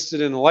insisted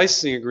in the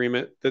licensing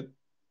agreement that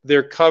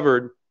you're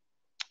covered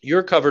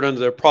under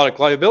their product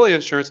liability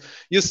insurance,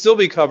 you'll still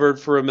be covered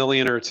for $1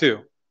 million or $2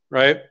 million,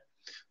 right?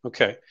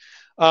 Okay.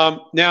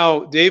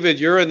 Now, David,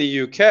 you're in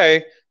the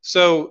UK,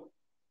 so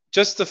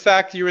just the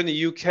fact you're in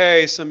the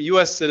UK, some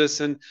US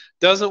citizen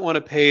doesn't want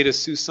to pay to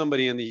sue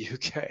somebody in the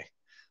UK.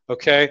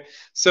 Okay,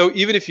 so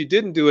even if you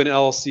didn't do an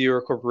LLC or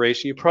a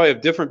corporation, you probably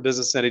have different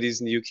business entities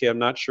in the UK. I'm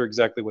not sure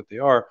exactly what they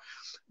are,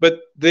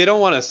 but they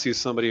don't want to sue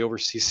somebody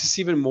overseas. It's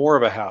even more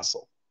of a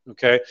hassle.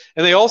 Okay,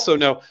 and they also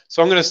know,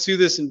 so I'm going to sue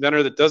this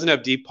inventor that doesn't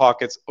have deep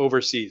pockets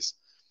overseas.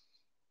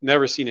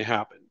 Never seen it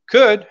happen.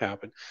 Could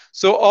happen.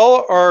 So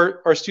all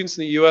our students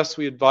in the US,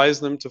 we advise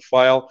them to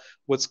file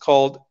what's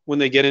called, when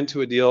they get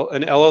into a deal,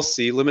 an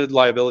LLC, limited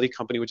liability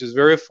company, which is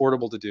very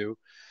affordable to do,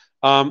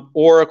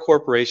 or a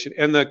corporation.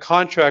 And the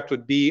contract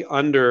would be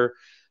under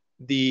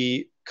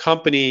the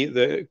company,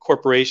 the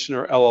corporation,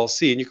 or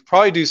LLC. And you could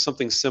probably do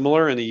something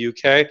similar in the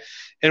UK.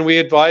 And we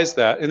advise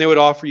that. And they would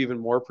offer even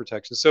more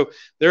protection. So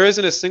there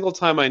isn't a single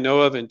time I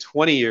know of in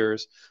 20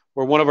 years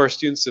where one of our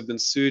students have been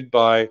sued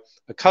by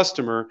a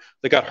customer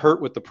that got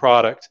hurt with the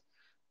product,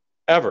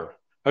 ever.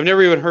 I've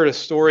never even heard a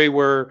story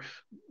where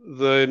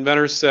the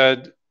inventor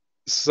said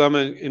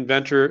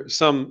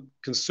some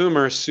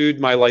consumer sued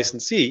my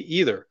licensee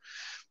either.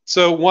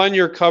 So one,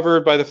 you're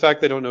covered by the fact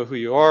they don't know who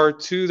you are.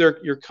 Two,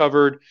 you're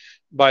covered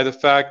by the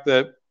fact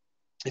that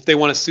if they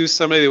want to sue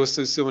somebody, they will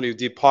sue somebody with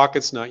deep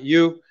pockets, not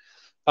you.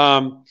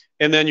 And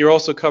then you're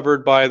also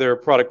covered by their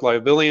product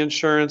liability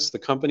insurance, the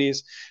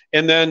companies.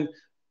 And then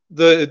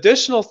the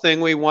additional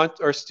thing we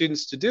want our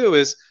students to do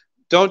is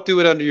don't do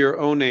it under your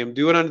own name.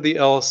 Do it under the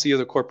LLC or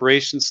the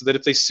corporation, so that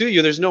if they sue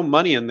you, there's no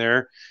money in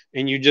there,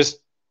 and you just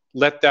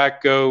let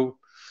that go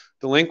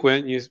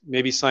delinquent. You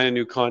maybe sign a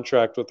new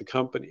contract with the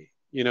company,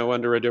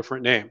 under a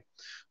different name.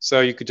 So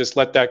you could just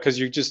let that,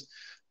 because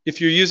if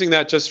you're using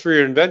that just for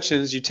your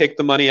inventions, you take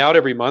the money out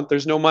every month.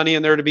 There's no money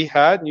in there to be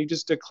had, and you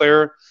just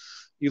declare,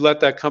 you let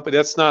that company.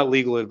 That's not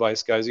legal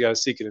advice, guys. You got to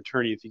seek an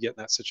attorney if you get in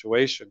that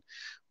situation.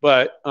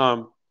 But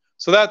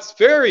so that's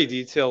very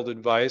detailed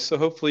advice. So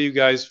hopefully you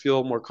guys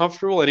feel more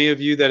comfortable. Any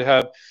of you that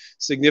have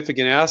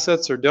significant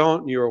assets or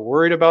don't, you're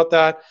worried about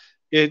that,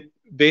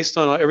 based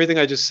on everything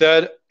I just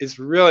said, is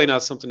really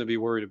not something to be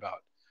worried about,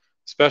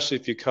 especially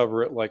if you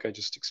cover it like I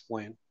just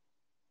explained.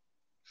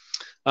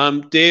 Same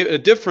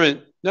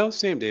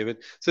David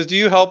says, do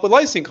you help with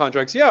licensing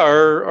contracts? Yeah,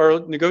 our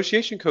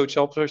negotiation coach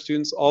helps our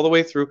students all the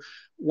way through.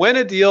 When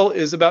a deal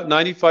is about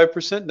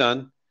 95%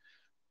 done,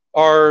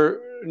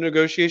 our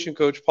negotiation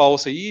coach, Paul, will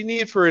say, you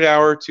need for an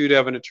hour or two to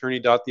have an attorney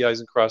dot the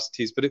I's and cross the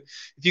T's. But if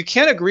you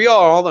can't agree on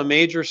all the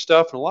major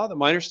stuff and a lot of the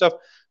minor stuff,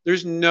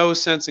 there's no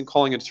sense in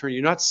calling an attorney.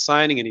 You're not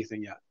signing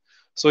anything yet.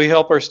 So we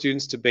help our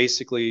students to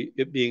basically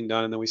it being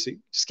done, and then we say,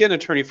 just get an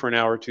attorney for an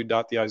hour to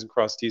dot the I's and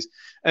cross T's,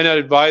 and I'd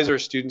advise our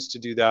students to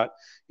do that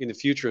in the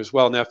future as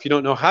well. Now, if you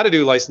don't know how to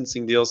do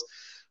licensing deals,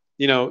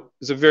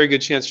 there's a very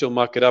good chance you'll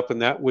muck it up,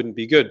 and that wouldn't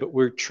be good. But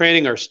we're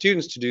training our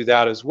students to do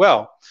that as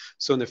well.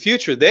 So in the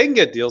future, they can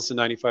get deals to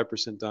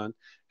 95% done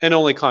and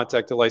only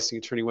contact a licensing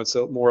attorney once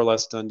a more or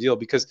less done deal.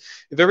 Because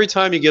if every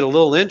time you get a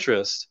little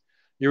interest,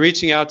 you're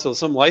reaching out to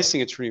some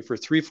licensing attorney for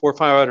 $300, $400,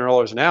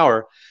 $500 an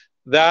hour,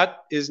 that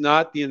is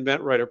not the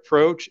invent right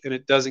approach, and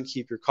it doesn't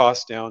keep your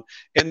costs down.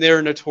 And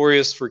they're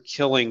notorious for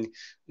killing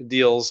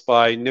deals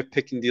by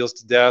nitpicking deals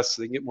to death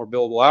so they can get more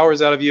billable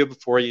hours out of you.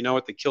 Before you know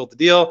it, they killed the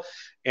deal,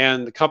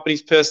 and the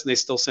company's pissed, and they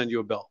still send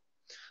you a bill.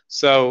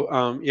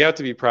 So you have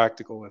to be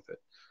practical with it.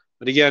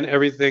 But again,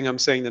 everything I'm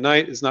saying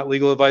tonight is not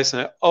legal advice,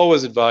 and I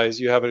always advise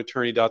you have an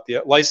attorney,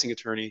 the licensing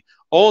attorney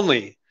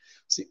only.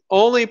 It's the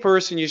only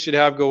person you should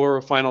have go over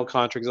a final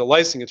contract is a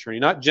licensing attorney,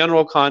 not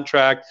general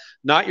contract,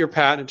 not your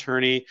patent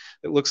attorney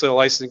that looks at a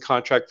licensing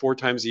contract 4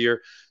 times a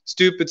year.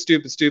 Stupid,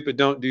 stupid, stupid.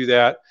 Don't do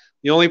that.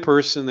 The only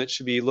person that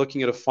should be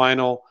looking at a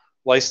final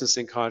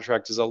licensing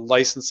contract is a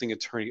licensing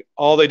attorney.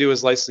 All they do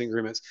is licensing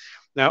agreements.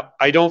 Now,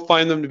 I don't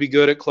find them to be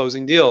good at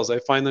closing deals. I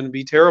find them to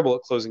be terrible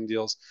at closing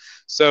deals.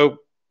 So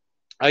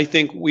I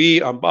think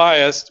I'm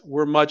biased,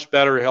 we're much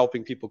better at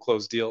helping people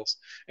close deals.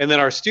 And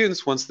then our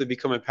students, once they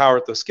become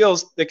empowered with those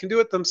skills, they can do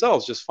it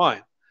themselves just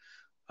fine.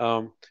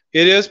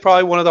 It is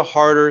probably one of the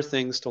harder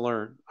things to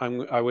learn.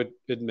 I would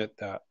admit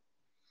that.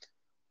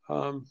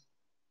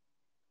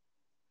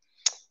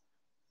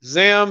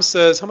 Zam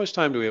says, how much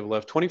time do we have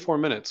left? 24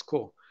 minutes.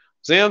 Cool.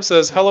 Zam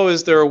says, hello,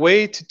 is there a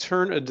way to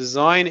turn a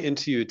design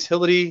into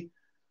utility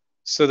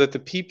so that the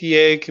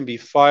PPA can be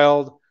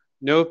filed?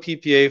 No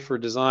PPA for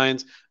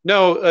designs.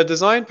 No, a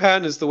design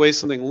patent is the way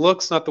something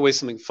looks, not the way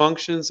something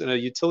functions. And a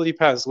utility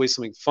patent is the way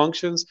something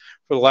functions,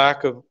 for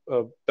lack of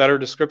a better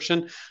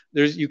description.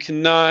 You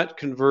cannot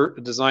convert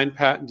a design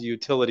patent to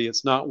utility.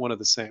 It's not one of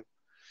the same.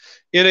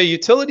 In a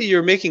utility,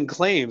 you're making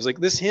claims like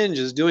this hinge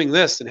is doing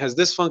this and has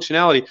this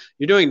functionality.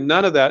 You're doing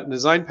none of that in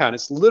design patent.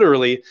 It's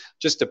literally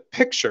just a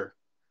picture.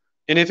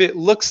 And if it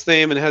looks the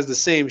same and has the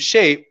same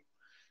shape,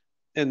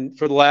 and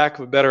for the lack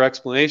of a better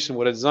explanation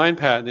what a design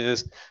patent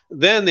is,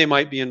 then they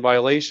might be in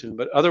violation.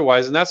 But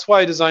otherwise, and that's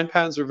why design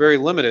patents are very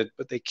limited,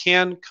 but they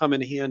can come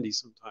in handy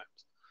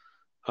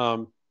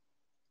sometimes.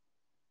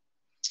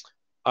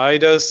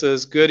 Ida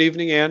says, good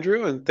evening,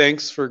 Andrew, and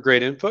thanks for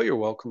great info. You're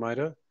welcome,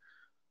 Ida.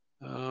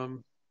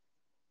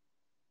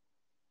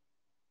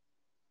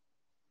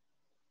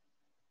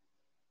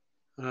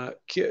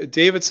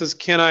 David says,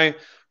 can I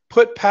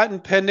put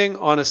patent pending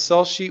on a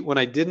sell sheet when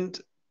I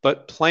didn't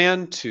but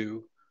plan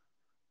to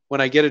when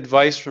I get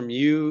advice from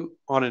you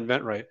on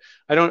InventRight?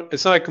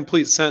 It's not a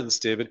complete sentence,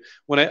 David.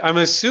 I'm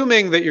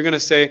assuming that you're going to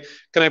say,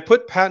 can I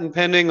put patent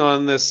pending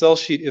on the sell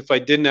sheet if I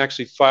didn't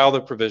actually file the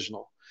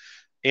provisional?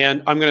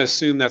 And I'm going to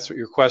assume that's what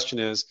your question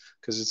is,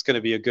 because it's going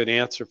to be a good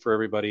answer for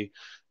everybody.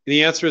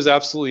 The answer is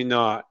absolutely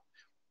not.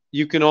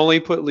 You can only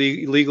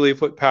legally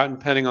put patent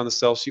pending on the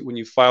sell sheet when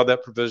you file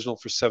that provisional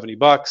for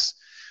 $70.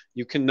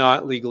 You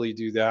cannot legally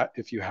do that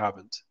if you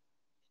haven't.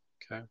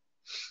 Okay.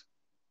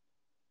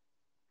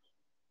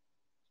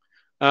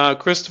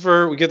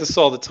 Christopher, we get this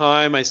all the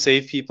time. I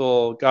save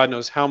people God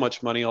knows how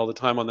much money all the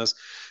time on this.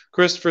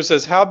 Christopher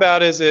says, how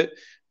bad is it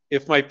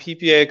if my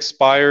PPA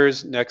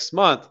expires next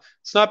month?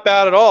 It's not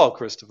bad at all,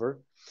 Christopher.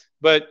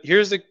 But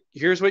here's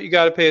what you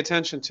got to pay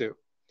attention to.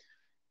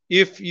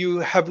 If you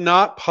have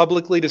not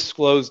publicly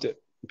disclosed it,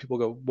 people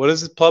go, what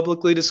is it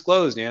publicly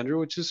disclosed, Andrew?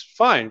 Which is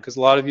fine, because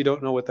a lot of you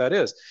don't know what that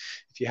is.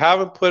 If you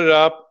haven't put it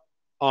up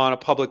on a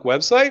public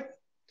website,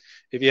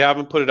 if you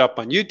haven't put it up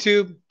on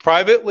YouTube,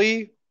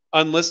 privately,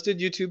 unlisted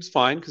YouTube's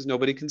fine, because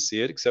nobody can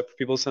see it except for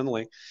people who send the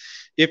link.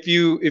 If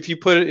you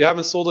put it, you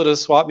haven't sold it at a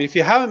swap meet, if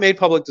you haven't made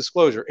public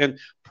disclosure, and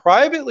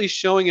privately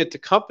showing it to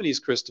companies,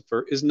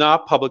 Christopher, is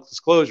not public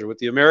disclosure. With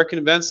the American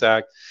Invents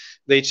Act,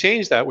 they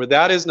changed that, where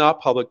that is not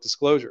public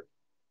disclosure.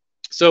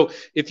 So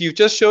if you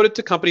just showed it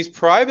to companies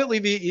privately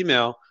via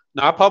email,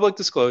 not public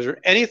disclosure,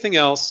 anything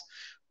else,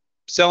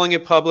 selling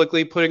it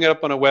publicly, putting it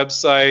up on a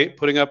website,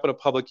 putting it up on a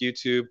public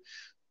YouTube,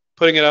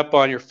 putting it up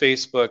on your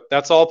Facebook,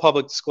 that's all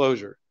public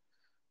disclosure.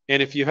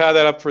 And if you have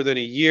that up for then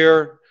a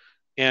year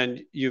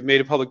and you've made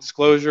a public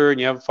disclosure and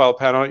you haven't filed a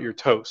patent on it, you're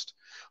toast.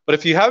 But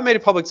if you haven't made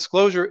a public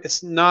disclosure,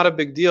 it's not a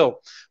big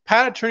deal.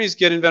 Patent attorneys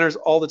get inventors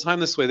all the time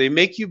this way. They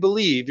make you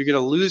believe you're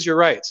going to lose your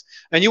rights.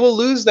 And you will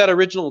lose that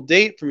original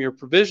date from your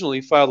provisional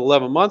you filed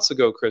 11 months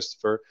ago,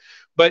 Christopher.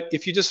 But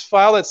if you just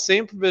file that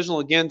same provisional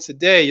again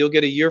today, you'll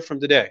get a year from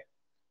today.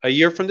 A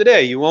year from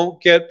today. You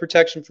won't get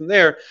protection from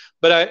there.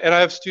 But I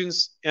have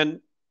students and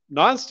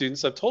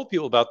non-students, I've told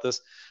people about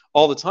this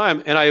all the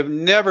time, and I have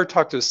never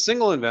talked to a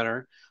single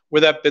inventor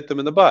where that bit them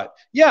in the butt.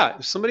 Yeah,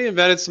 if somebody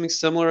invented something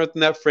similar in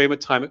that frame of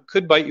time, it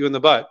could bite you in the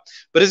butt.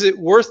 But is it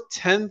worth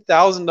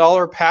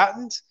 $10,000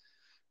 patent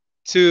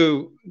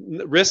to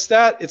risk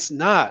that? It's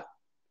not.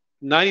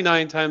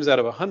 99 times out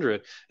of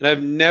 100, and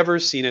I've never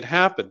seen it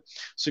happen.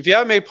 So if you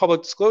haven't made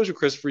public disclosure,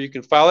 Christopher, you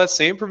can file that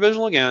same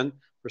provisional again,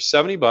 For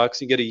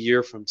 $70, you get a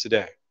year from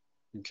today.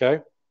 Okay.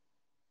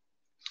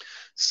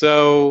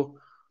 So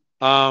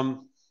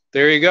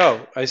there you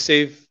go. I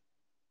save,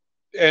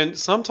 and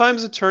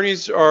sometimes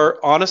attorneys are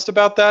honest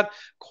about that.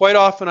 Quite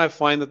often, I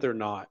find that they're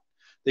not.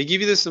 They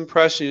give you this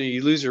impression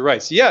you lose your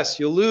rights. Yes,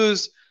 you'll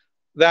lose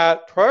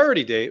that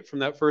priority date from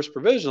that first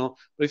provisional,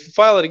 but if you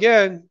file it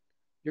again,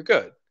 you're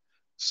good.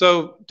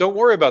 So don't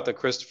worry about that,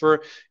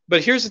 Christopher.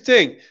 But here's the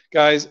thing,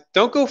 guys,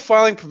 don't go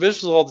filing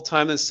provisionals all the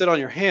time and sit on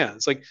your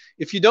hands. Like,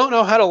 if you don't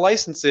know how to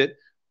license it,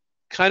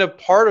 kind of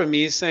part of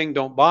me is saying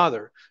don't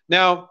bother.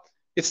 Now,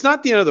 it's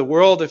not the end of the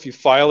world if you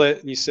file it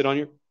and you sit on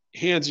your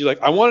hands. You're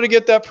like, I wanted to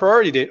get that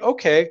priority date.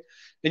 Okay.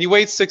 And you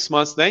wait 6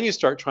 months, then you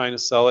start trying to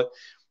sell it.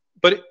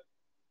 But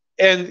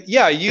and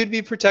yeah, you'd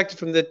be protected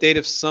from that date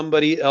if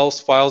somebody else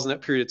files in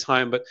that period of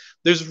time. But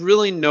there's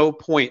really no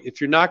point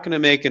if you're not going to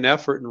make an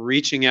effort in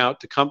reaching out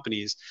to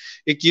companies.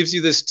 It gives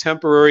you this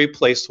temporary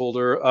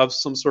placeholder of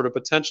some sort of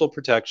potential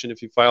protection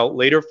if you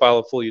later file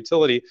a full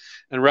utility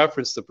and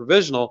reference the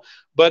provisional.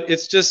 But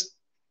it's just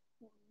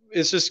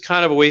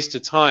kind of a waste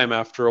of time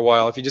after a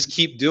while if you just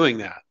keep doing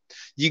that.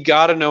 You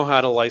got to know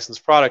how to license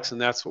products,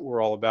 and that's what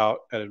we're all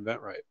about at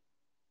InventRight.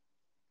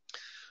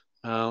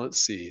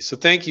 Let's see. So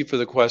thank you for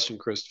the question,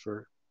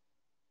 Christopher.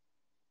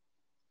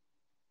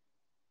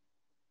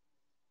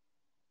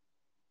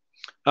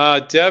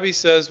 Debbie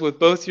says, with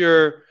both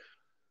your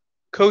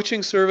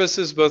coaching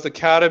services, both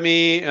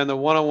Academy and the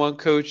one-on-one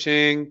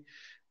coaching,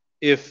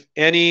 if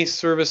any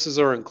services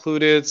are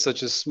included,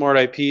 such as Smart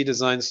IP,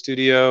 Design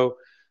Studio,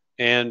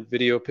 and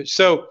Video Pitch.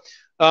 So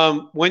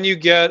when you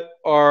get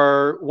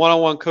our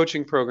one-on-one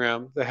coaching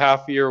program, the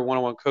half-year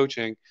one-on-one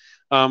coaching,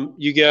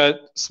 you get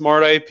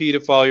Smart IP to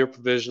file your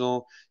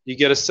provisional. You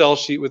get a sell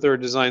sheet with our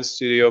Design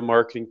Studio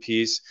marketing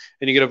piece,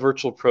 and you get a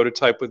virtual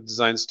prototype with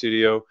Design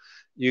Studio.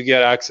 You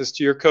get access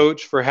to your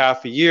coach for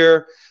half a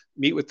year,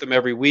 meet with them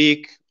every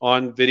week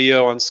on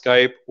video, on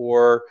Skype,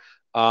 or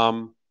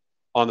on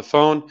the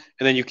phone,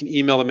 and then you can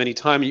email them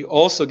anytime. You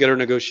also get our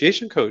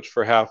negotiation coach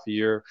for half a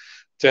year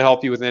to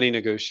help you with any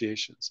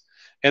negotiations.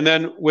 And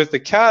then with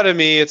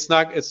Academy, it's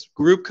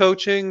group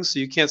coaching, so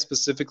you can't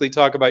specifically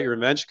talk about your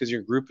invention because you're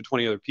a group of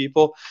 20 other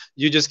people.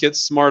 You just get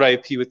Smart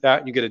IP with that,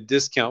 and you get a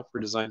discount for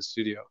Design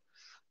Studio.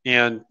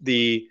 And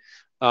the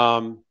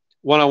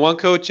one-on-one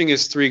coaching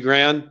is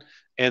 $3,000,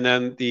 and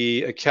then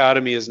the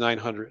Academy is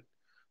 $900.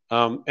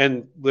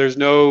 And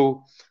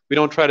we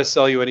don't try to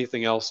sell you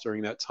anything else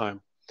during that time.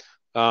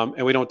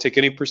 And we don't take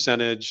any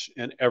percentage,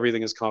 and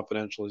everything is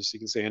confidential, so you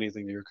can say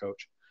anything to your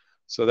coach.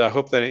 So I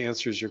hope that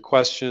answers your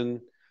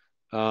question.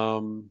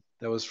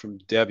 That was from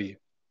Debbie.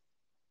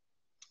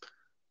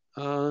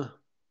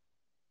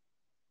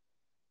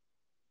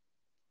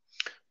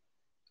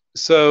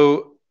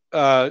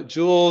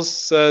 Jules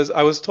says,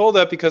 I was told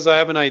that because I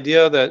have an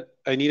idea that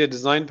I need a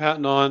design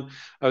patent on.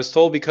 I was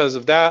told because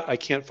of that, I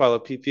can't file a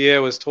PPA. I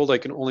was told I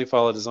can only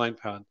file a design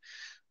patent.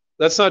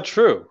 That's not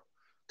true,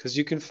 because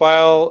you can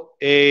file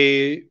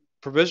a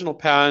provisional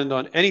patent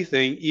on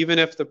anything, even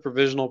if the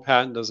provisional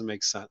patent doesn't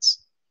make sense.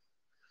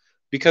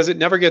 Because it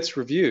never gets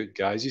reviewed,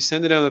 guys. You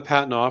send it in the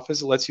patent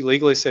office, it lets you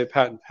legally say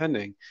patent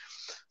pending.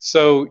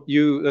 So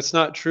that's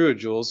not true,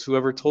 Jules.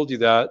 Whoever told you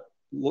that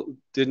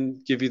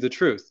didn't give you the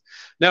truth.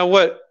 Now,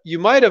 what you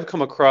might have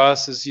come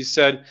across is you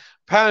said,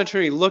 patent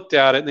attorney looked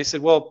at it and they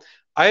said, well,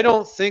 I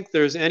don't think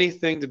there's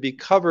anything to be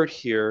covered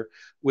here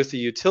with the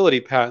utility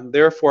patent.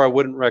 Therefore, I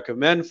wouldn't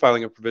recommend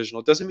filing a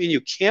provisional. It doesn't mean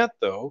you can't,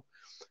 though.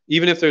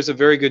 Even if there's a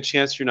very good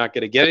chance you're not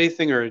going to get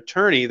anything, or an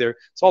attorney,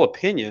 it's all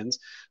opinions.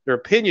 Their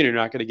opinion, you're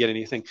not going to get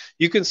anything.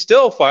 You can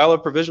still file a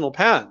provisional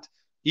patent.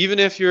 Even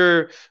if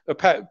 10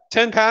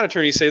 patent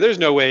attorneys say there's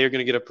no way you're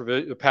going to get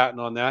a patent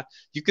on that,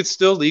 you could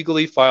still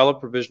legally file a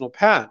provisional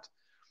patent.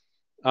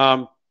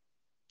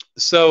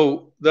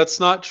 So that's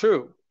not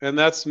true, and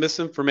that's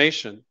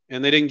misinformation,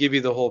 and they didn't give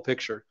you the whole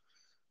picture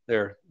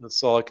there.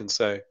 That's all I can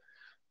say.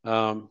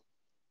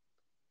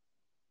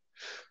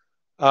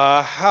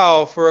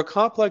 How, for a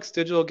complex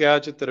digital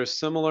gadget that are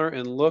similar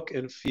in look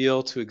and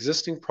feel to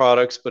existing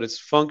products, but it's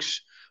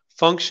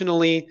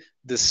functionally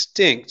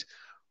distinct,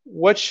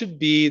 what should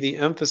be the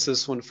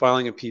emphasis when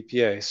filing a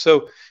PPA?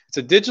 So it's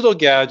a digital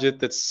gadget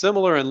that's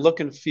similar in look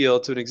and feel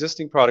to an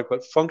existing product,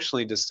 but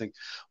functionally distinct.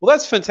 Well,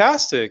 that's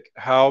fantastic,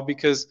 Hal,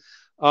 because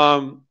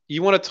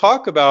you want to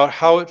talk about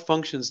how it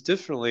functions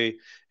differently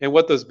and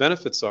what those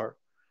benefits are.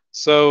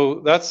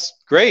 So that's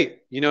great.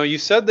 You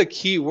said the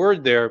key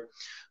word there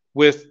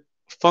with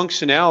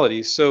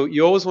functionality. So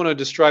you always want to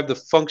describe the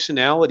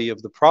functionality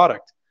of the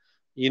product.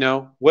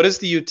 What is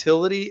the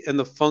utility and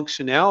the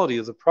functionality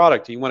of the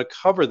product? And you want to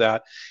cover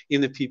that in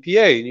the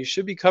PPA, and you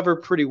should be covered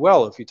pretty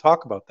well if you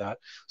talk about that.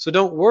 So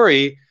don't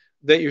worry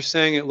that you're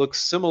saying it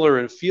looks similar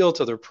in feel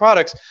to other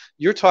products.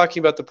 You're talking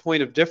about the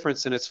point of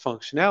difference in its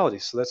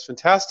functionality. So that's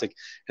fantastic.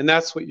 And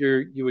that's what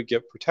you would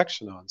get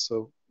protection on.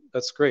 So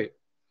that's great.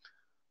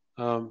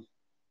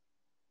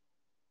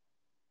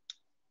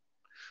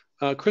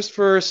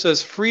 Christopher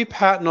says, free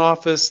patent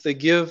office, they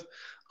give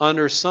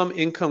under some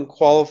income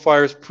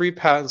qualifiers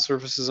pre-patent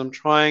services. I'm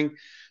trying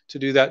to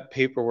do that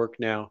paperwork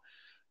now.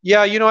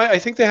 Yeah, I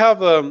think they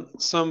have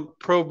some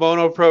pro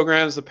bono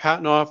programs. The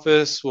patent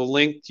office will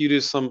link you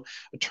to some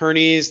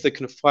attorneys that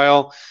can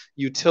file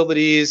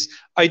utilities.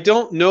 I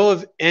don't know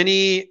of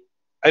any,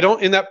 I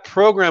don't, in that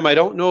program, I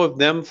don't know of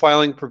them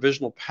filing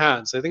provisional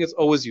patents. I think it's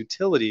always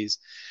utilities.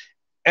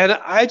 And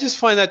I just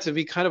find that to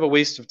be kind of a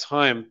waste of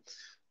time.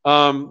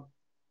 Um,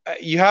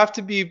 you have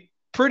to be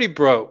pretty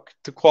broke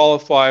to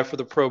qualify for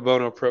the pro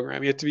bono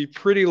program. You have to be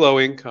pretty low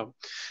income.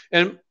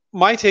 And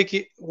my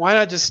take, why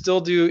not just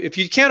still do, if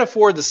you can't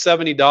afford the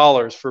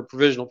 $70 for a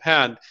provisional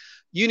patent,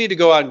 you need to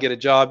go out and get a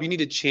job. You need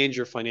to change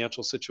your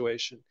financial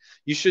situation.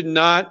 You should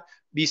not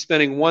be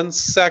spending 1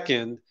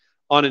 second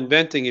on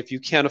inventing if you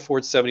can't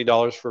afford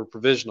 $70 for a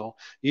provisional.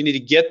 You need to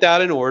get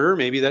that in order.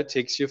 Maybe that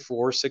takes you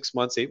 4, 6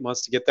 months, 8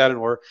 months to get that in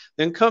order.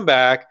 Then come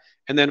back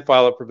and then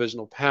file a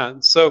provisional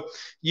patent. So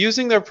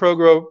using their pro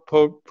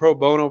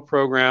bono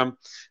program,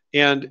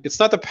 and it's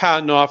not the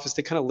patent office.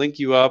 They kind of link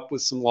you up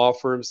with some law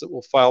firms that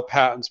will file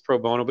patents pro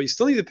bono, but you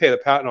still need to pay the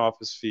patent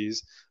office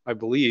fees, I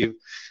believe.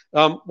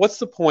 What's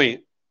the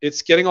point?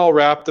 It's getting all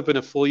wrapped up in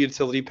a full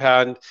utility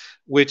patent,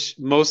 which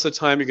most of the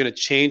time you're going to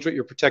change what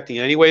you're protecting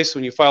anyway. So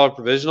when you file a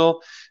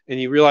provisional and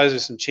you realize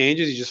there's some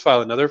changes, you just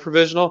file another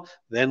provisional.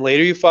 Then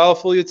later you file a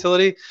full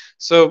utility.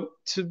 So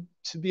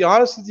to be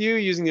honest with you,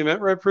 using the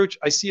event right approach,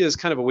 I see it as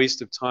kind of a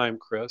waste of time,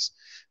 Chris.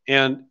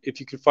 And if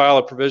you could file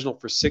a provisional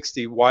for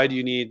 60, why do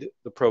you need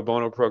the pro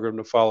bono program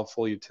to file a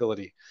full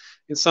utility?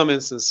 In some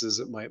instances,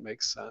 it might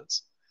make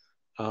sense.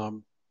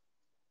 Um,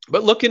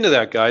 but look into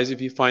that, guys, if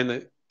you find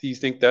that you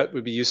think that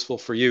would be useful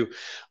for you.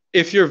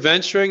 If you're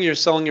venturing, you're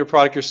selling your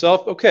product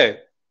yourself, okay,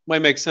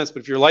 might make sense.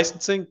 But if you're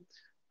licensing,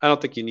 I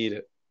don't think you need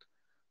it.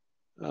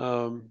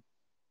 Um,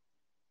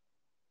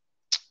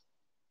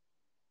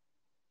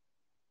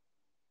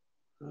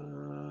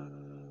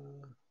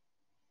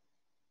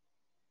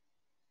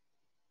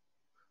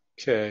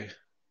 okay.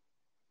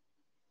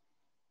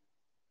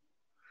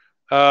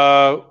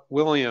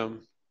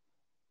 William.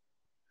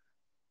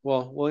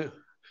 Well,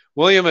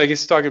 William, I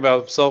guess, talking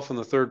about himself in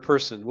the third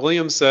person.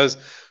 William says,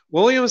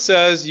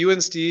 you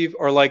and Steve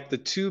are like the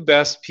two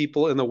best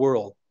people in the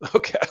world.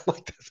 Okay, I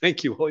like that.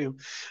 Thank you, William.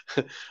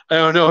 I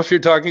don't know if you're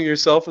talking to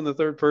yourself in the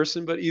third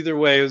person, but either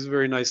way, it was a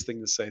very nice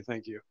thing to say.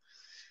 Thank you.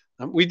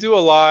 We do a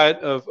lot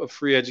of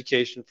free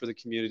education for the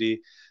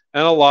community,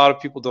 and a lot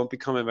of people don't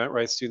become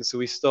event students, so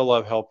we still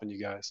love helping you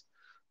guys,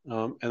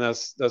 and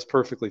that's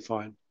perfectly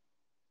fine.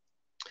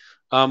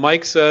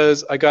 Mike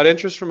says, I got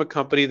interest from a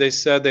company. They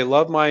said they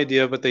love my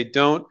idea, but they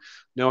don't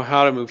know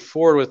how to move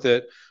forward with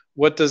it.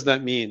 What does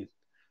that mean?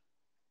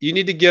 You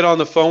need to get on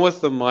the phone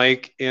with them,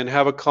 Mike, and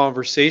have a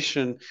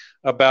conversation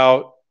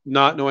about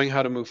not knowing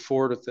how to move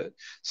forward with it.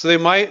 So they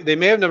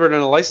may have never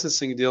done a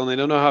licensing deal and they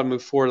don't know how to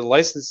move forward with a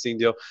licensing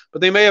deal,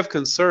 but they may have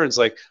concerns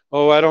like,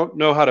 oh, I don't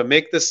know how to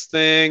make this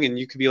thing. And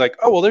you could be like,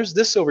 oh, well, there's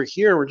this over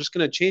here. We're just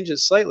going to change it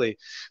slightly.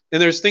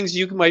 And there's things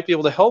you might be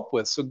able to help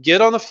with. So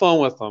get on the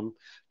phone with them,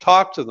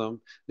 talk to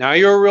them. Now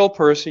you're a real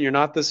person. You're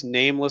not this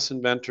nameless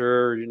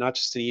inventor. You're not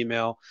just an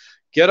email.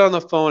 Get on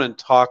the phone and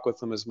talk with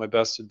them is my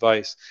best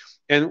advice.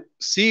 And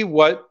see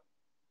what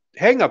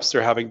hangups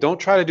they're having. Don't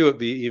try to do it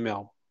via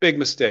email. Big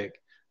mistake.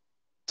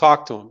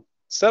 Talk to them.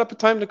 Set up a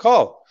time to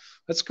call.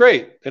 That's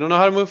great. They don't know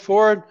how to move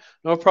forward.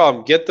 No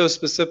problem. Get those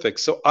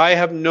specifics. So I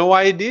have no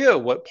idea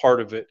what part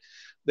of it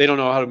they don't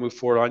know how to move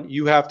forward on.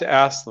 You have to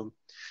ask them.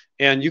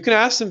 And you can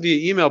ask them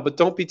via email, but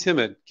don't be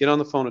timid. Get on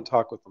the phone and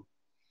talk with them.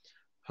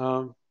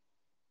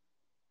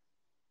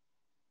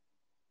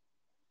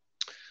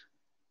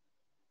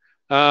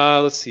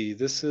 Let's see.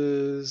 This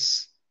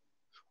is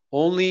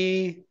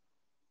only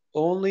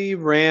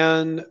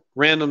ran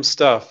random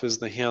stuff is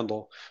the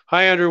handle.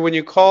 Hi, Andrew. When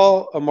you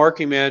call a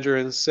marketing manager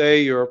and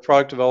say you're a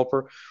product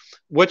developer,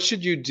 what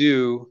should you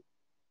do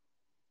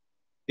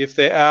if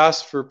they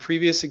ask for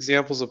previous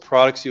examples of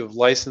products you have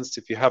licensed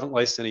if you haven't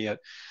licensed any yet?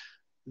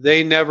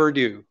 They never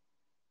do.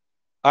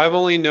 I've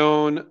only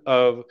known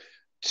of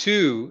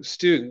 2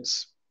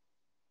 students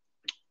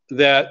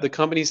that the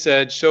company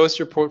said, show us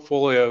your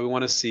portfolio. We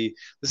want to see.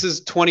 This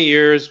is 20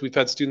 years. We've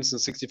had students in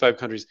 65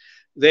 countries.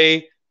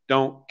 They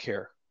don't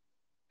care.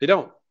 They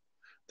don't.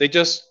 They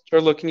just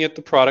are looking at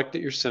the product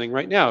that you're sending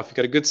right now. If you've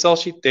got a good sell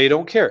sheet, they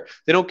don't care.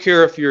 They don't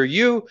care if you're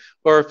you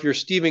or if you're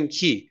Stephen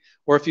Key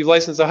or if you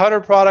license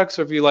 100 products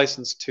or if you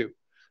license 2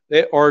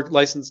 or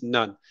license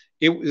none.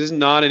 It is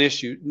not an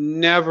issue.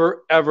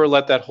 Never, ever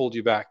let that hold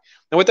you back.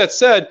 Now, with that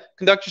said,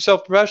 conduct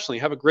yourself professionally.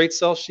 Have a great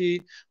sell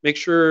sheet. Make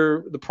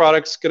sure the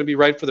product's going to be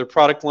right for their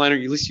product line, or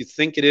at least you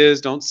think it is.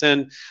 Don't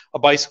send a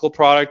bicycle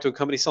product to a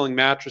company selling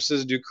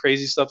mattresses, do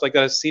crazy stuff like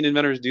that. I've seen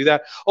inventors do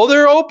that. Oh,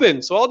 they're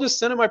open, so I'll just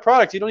send them my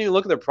product. You don't even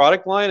look at their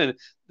product line, and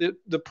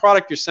the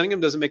product you're sending them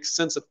doesn't make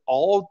sense at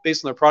all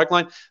based on their product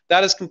line.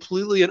 That is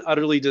completely and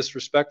utterly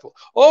disrespectful.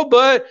 Oh,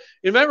 but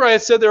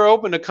InventRight said they're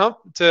open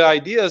to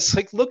ideas.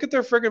 Like, look at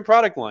their friggin'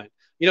 product line.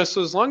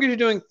 So as long as you're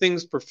doing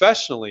things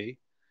professionally,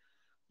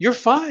 you're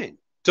fine.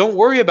 Don't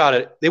worry about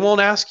it. They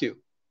won't ask you.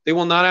 They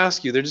will not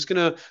ask you. They're just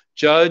going to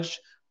judge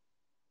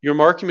your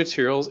marketing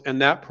materials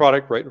and that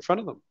product right in front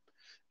of them.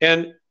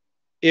 And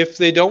If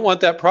they don't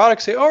want that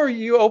product, say, oh, are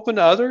you open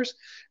to others?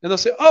 And they'll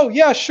say, oh,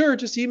 yeah, sure,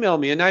 just email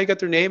me. And now you got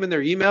their name and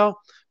their email.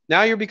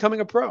 Now you're becoming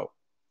a pro.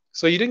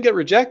 So you didn't get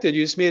rejected.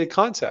 You just made a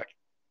contact.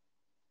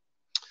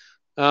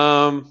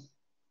 Um,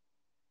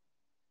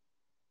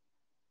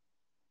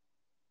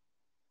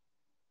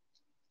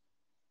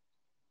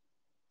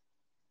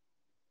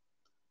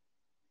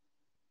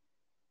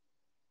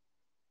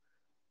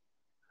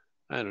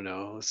 I don't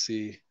know. Let's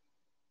see.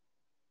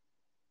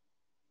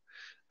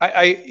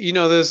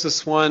 There's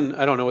this one,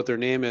 I don't know what their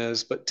name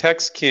is, but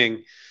Tex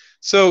King.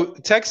 So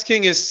Tex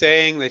King is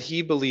saying that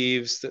he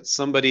believes that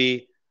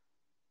somebody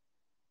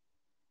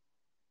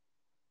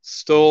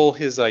stole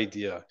his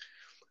idea.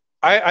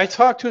 I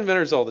talk to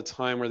inventors all the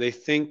time where they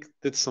think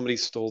that somebody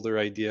stole their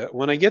idea.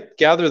 When I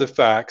gather the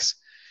facts,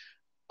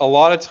 a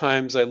lot of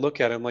times I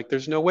look at him like,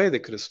 there's no way they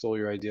could have stole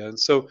your idea. And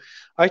so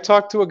I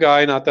talked to a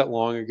guy not that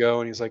long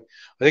ago, and he's like,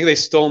 I think they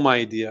stole my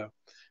idea.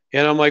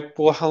 And I'm like,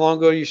 well, how long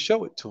ago did you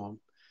show it to him?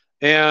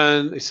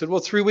 And he said, well,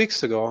 3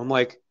 weeks ago. I'm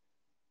like,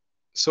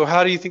 so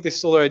how do you think they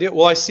stole their idea?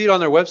 Well, I see it on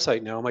their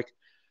website now. I'm like,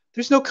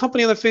 there's no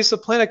company on the face of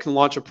the planet can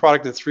launch a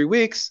product in 3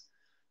 weeks.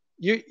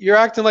 You're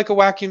acting like a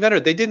wacky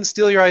inventor. They didn't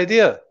steal your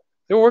idea.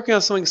 They were working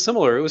on something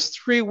similar. It was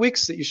 3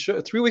 weeks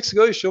that 3 weeks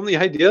ago you showed them the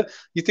idea.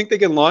 You think they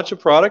can launch a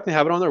product and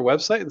have it on their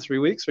website in 3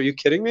 weeks? Are you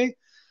kidding me?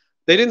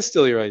 They didn't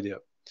steal your idea.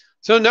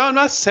 So now I'm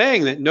not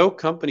saying that no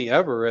company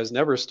ever has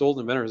never stolen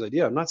an inventor's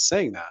idea. I'm not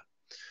saying that.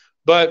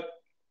 But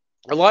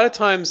a lot of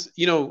times,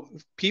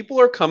 people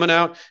are coming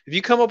out. If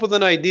you come up with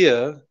an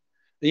idea and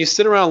you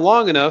sit around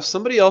long enough,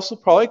 somebody else will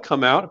probably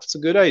come out, if it's a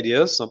good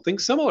idea, something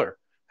similar.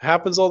 It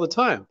happens all the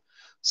time.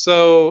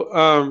 So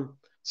I'm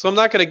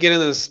not going to get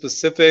into the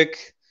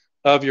specific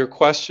of your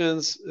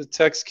questions,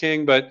 Tex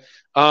King, but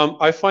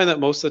I find that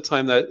most of the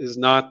time that is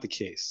not the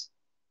case.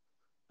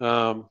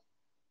 So,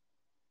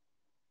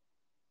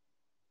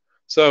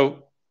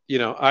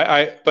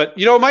 but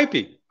it might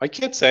be. I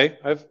can't say.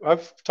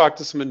 I've talked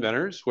to some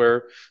inventors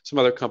where some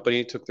other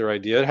company took their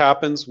idea. It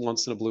happens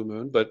once in a blue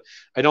moon, but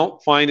I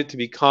don't find it to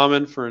be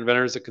common for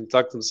inventors that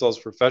conduct themselves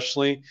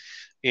professionally.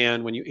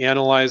 And when you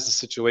analyze the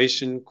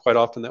situation, quite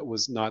often that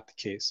was not the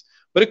case.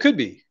 But it could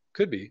be.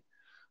 Could be.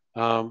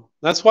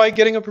 That's why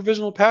getting a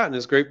provisional patent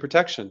is great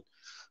protection.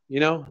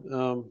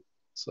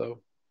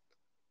 So.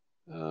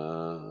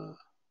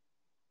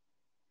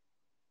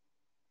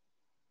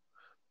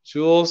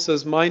 Jules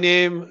says, my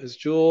name is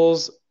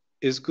Jules.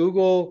 Is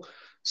Google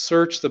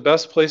search the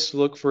best place to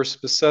look for a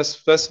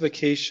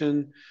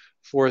specification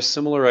for a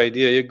similar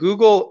idea? Yeah,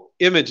 Google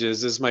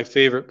Images is my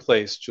favorite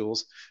place,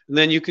 Jules. And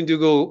then you can do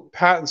Google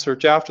patent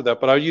search after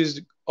that. But I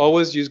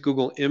always use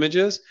Google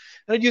Images.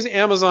 And I'd use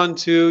Amazon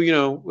too.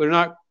 They're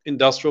not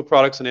industrial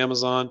products on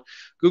Amazon.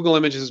 Google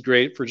Images is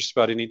great for just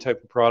about any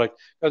type of product.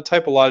 Got to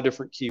type a lot of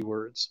different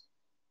keywords.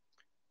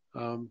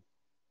 All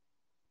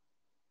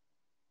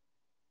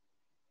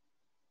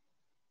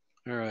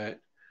right.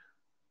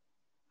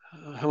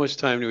 How much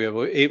time do we have?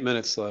 8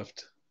 minutes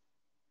left.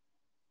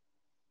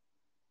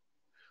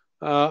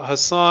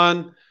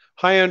 Hassan,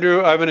 hi,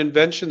 Andrew. I have an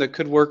invention that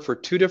could work for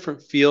 2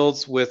 different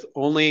fields with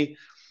only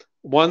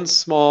one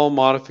small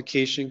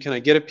modification. Can I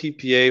get a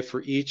PPA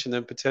for each and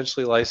then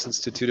potentially license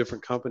to 2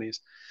 different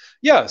companies?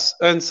 Yes.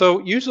 And so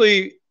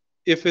usually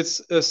if it's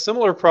a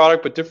similar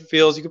product but different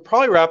fields, you could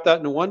probably wrap that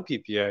into one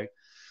PPA.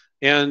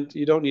 And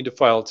you don't need to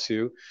file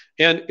 2.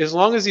 And as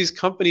long as these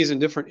companies in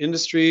different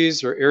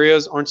industries or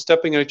areas aren't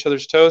stepping on each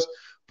other's toes,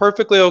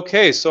 perfectly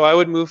okay. So I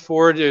would move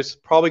forward. There's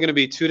probably going to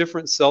be 2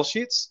 different sell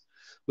sheets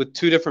with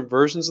 2 different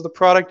versions of the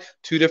product,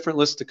 2 different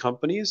lists of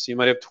companies. So you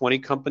might have 20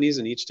 companies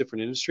in each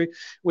different industry.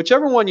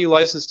 Whichever one you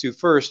license to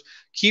first,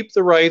 keep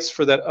the rights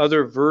for that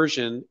other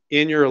version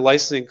in your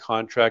licensing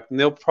contract, and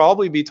they'll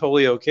probably be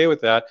totally okay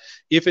with that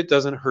if it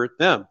doesn't hurt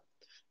them.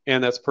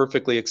 And that's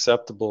perfectly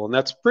acceptable. And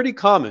that's pretty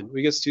common.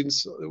 We get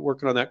students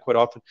working on that quite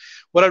often.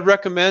 What I'd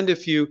recommend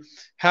if you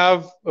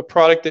have a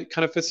product that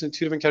kind of fits into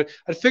 2 different categories,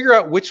 I'd figure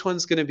out which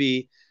one's going to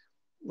be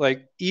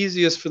like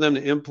easiest for them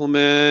to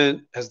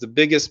implement, has the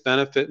biggest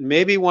benefit. And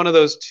maybe one of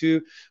those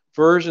 2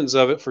 versions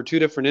of it for 2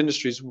 different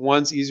industries,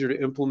 one's easier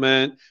to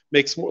implement,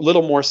 makes a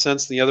little more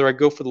sense than the other. I'd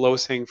go for the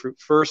lowest hanging fruit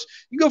first.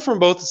 You go from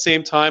both at the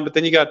same time, but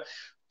then you got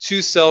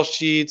 2 sell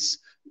sheets.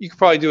 You could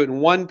probably do it in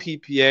 1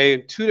 PPA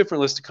and 2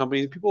 different listed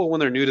companies. People, when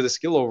they're new to the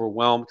skill,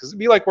 overwhelmed because it'd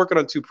be like working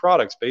on 2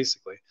 products,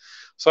 basically.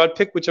 So I'd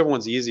pick whichever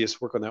one's easiest,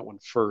 work on that one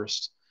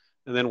first,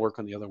 and then work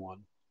on the other one.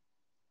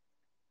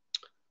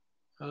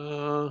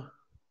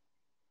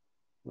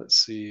 Let's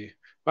see.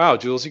 Wow,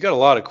 Jules, you got a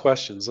lot of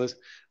questions,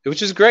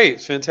 which is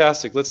great.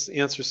 Fantastic. Let's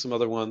answer some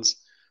other ones.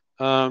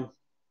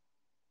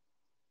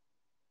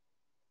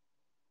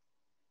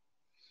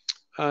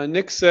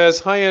 Nick says,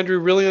 hi, Andrew.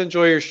 Really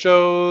enjoy your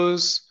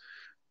shows.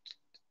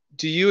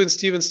 Do you and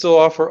Steven still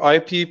offer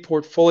IP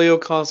portfolio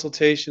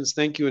consultations?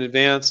 Thank you in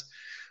advance.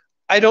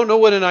 I don't know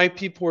what an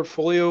IP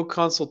portfolio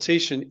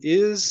consultation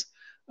is.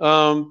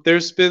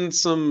 There's been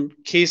some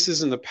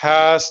cases in the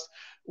past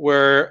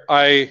where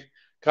I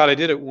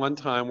did it one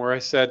time where I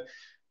said,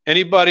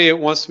 anybody that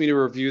wants me to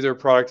review their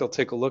product, I'll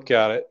take a look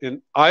at it.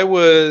 And I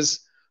was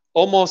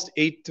almost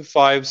 8 to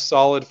 5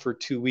 solid for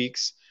 2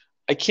 weeks.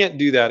 I can't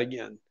do that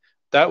again.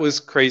 That was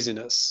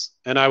craziness.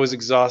 And I was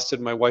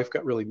exhausted. My wife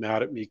got really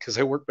mad at me because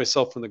I worked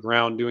myself from the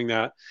ground doing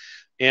that.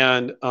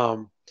 And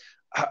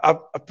a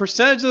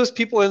percentage of those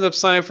people ended up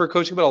signing up for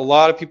coaching, but a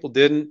lot of people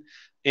didn't.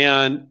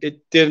 And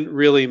it didn't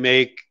really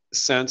make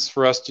sense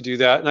for us to do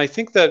that. And I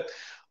think that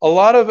a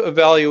lot of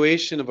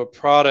evaluation of a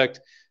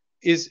product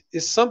is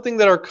something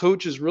that our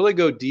coaches really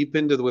go deep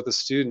into with the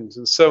students.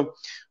 And so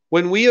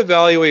when we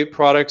evaluate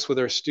products with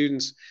our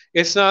students,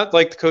 it's not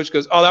like the coach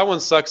goes, "Oh, that one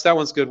sucks. That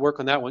one's good. Work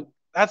on that one."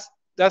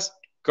 That's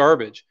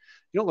garbage.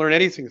 You don't learn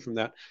anything from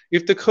that.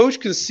 If the coach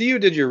can see you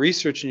did your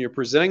research and you're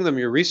presenting them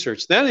your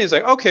research, then he's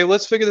like, "Okay,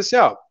 let's figure this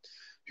out.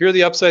 Here are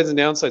the upsides and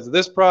downsides of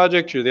this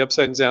project. Here are the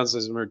upsides and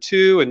downsides of number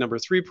 2 and number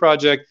 3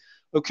 project."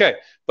 Okay.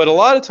 But a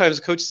lot of times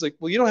the coach is like,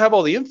 "Well, you don't have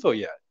all the info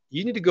yet.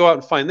 You need to go out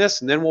and find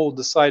this, and then we'll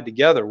decide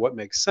together what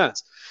makes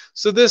sense."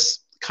 So this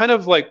kind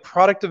of like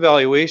product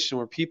evaluation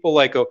where people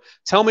like go,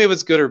 "Tell me if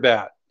it's good or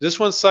bad. This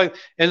one's side,"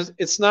 and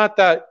it's not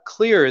that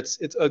clear. It's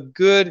a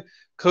good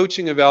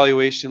coaching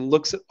evaluation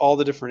looks at all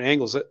the different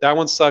angles. That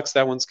one sucks.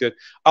 That one's good.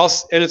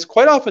 And it's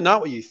quite often not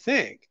what you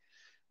think.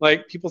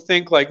 Like people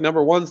think like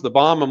number 1's the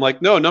bomb. I'm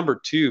like, no, number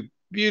 2,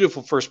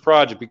 beautiful first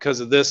project because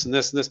of this and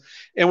this and this.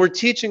 And we're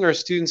teaching our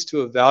students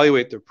to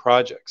evaluate their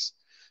projects.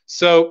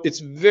 So it's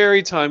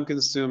very time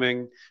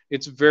consuming.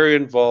 It's very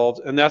involved.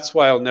 And that's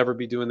why I'll never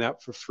be doing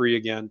that for free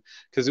again,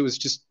 because it was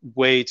just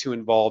way too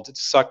involved. It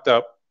sucked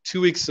up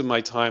 2 weeks of my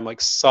time, like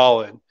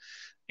solid.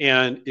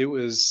 And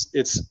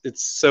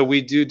so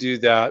we do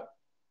that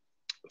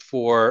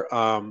for,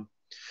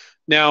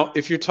 now,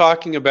 if you're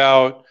talking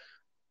about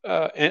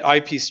an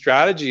IP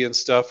strategy and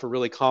stuff for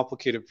really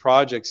complicated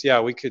projects, yeah,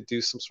 we could do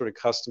some sort of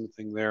custom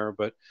thing there.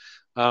 But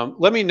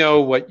let me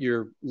know what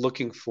you're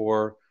looking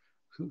for.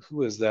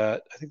 Who is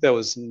that? I think that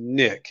was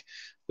Nick.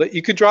 But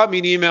you could drop me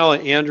an email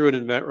at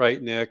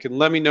Andrew@InventRight, Nick, and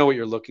let me know what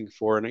you're looking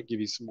for, and I'll give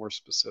you some more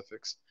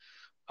specifics.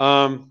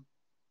 Okay.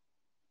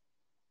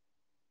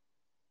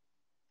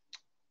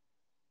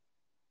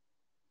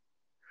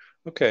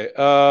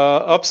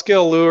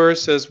 Upscale Lure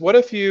says, what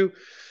if you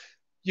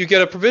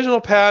get a provisional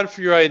patent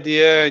for your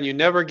idea and you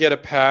never get a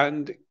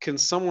patent? Can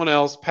someone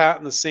else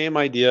patent the same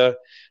idea?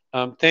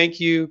 Thank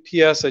you.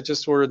 P.S. I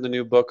just ordered the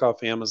new book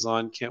off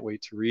Amazon. Can't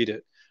wait to read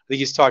it. I think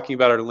he's talking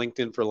about our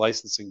LinkedIn for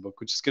Licensing book,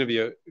 which is going to be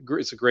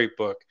it's a great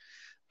book.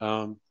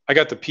 I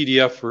got the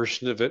PDF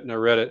version of it and I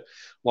read it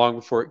long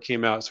before it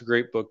came out. It's a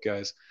great book,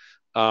 guys.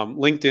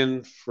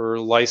 LinkedIn for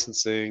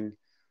Licensing.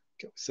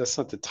 That's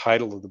not the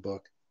title of the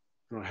book.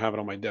 I don't have it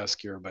on my desk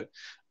here, but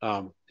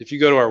if you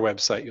go to our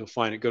website, you'll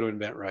find it. Go to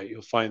InventRight.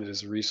 You'll find it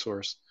as a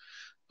resource.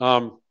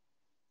 So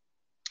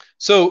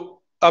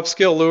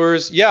upscale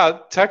lures, yeah,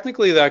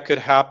 technically that could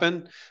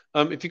happen.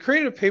 If you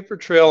create a paper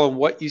trail on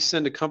what you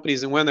send to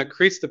companies and when that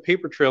creates the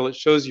paper trail, it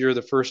shows you're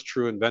the first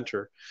true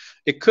inventor.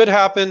 It could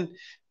happen.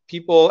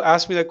 People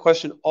ask me that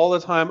question all the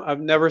time. I've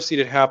never seen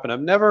it happen.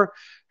 I've never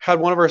had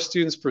one of our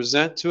students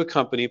present to a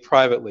company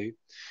privately,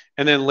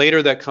 and then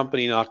later that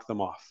company knocked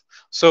them off.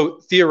 So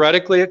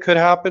theoretically it could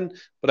happen,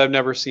 but I've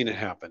never seen it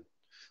happen.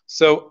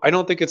 So I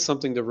don't think it's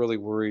something to really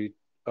worry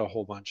a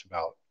whole bunch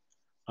about.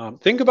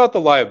 Think about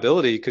the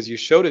liability because you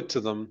showed it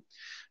to them.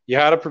 You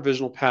had a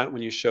provisional patent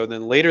when you showed,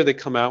 then later they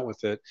come out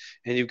with it,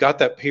 and you've got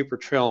that paper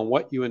trail on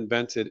what you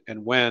invented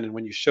and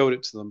when you showed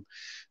it to them.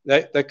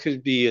 That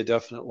could be a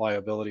definite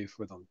liability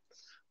for them.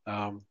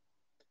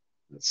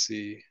 Let's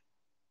see.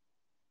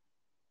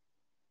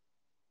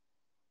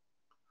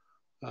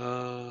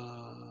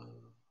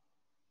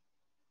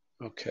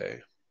 Okay.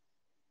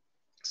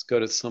 Let's go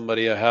to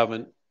somebody I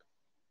haven't.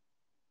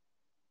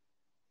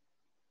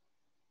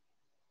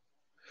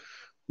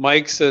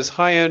 Mike says,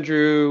 hi,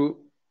 Andrew.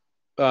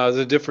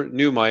 The different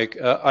new Mike.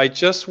 I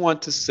just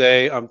want to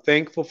say I'm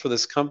thankful for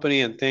this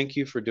company and thank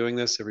you for doing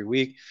this every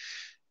week.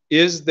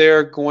 Is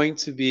there going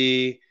to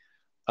be,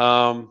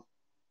 give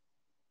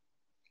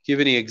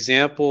any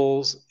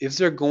examples? Is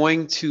there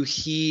going to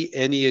be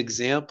any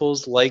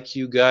examples like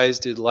you guys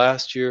did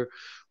last year?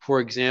 For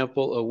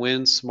example, a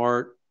Win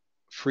Smart,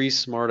 free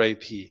Smart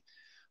IP. I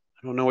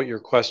don't know what your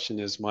question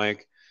is,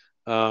 Mike.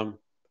 Are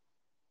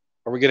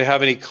we going to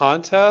have any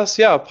contests?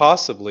 Yeah,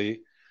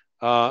 possibly.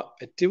 I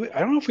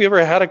don't know if we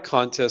ever had a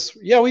contest.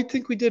 Yeah, we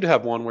think we did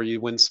have one where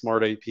you win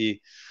Smart IP. We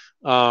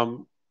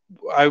don't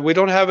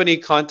have any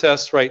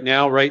contests right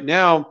now. Right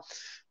now,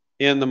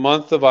 in the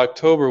month of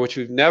October, which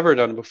we've never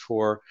done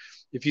before,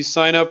 if you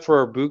sign up for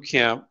our boot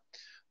camp,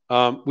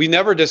 we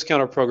never discount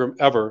our program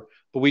ever,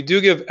 but we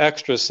do give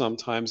extras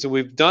sometimes. And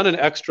we've done an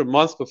extra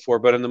month before,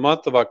 but in the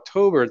month of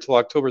October until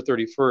October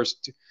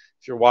 31st,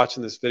 if you're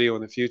watching this video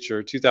in the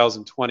future,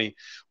 2020,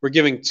 we're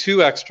giving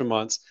 2 extra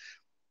months.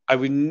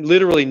 I've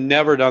literally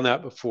never done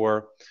that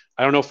before.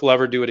 I don't know if we'll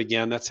ever do it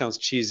again. That sounds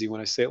cheesy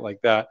when I say it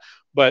like that.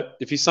 But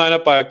if you sign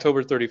up by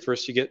October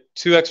 31st, you get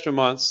 2 extra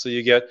months. So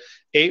you get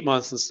 8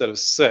 months instead of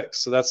 6.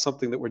 So that's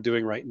something that we're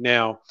doing right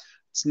now.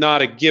 It's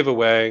not a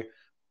giveaway,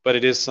 but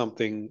it is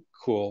something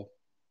cool.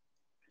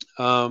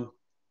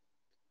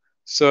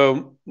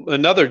 So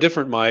another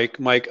different Mike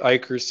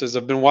Eicher says,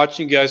 I've been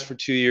watching you guys for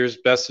 2 years.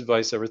 Best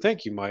advice ever.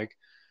 Thank you, Mike.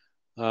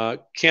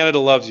 Canada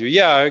loves you.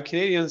 Yeah,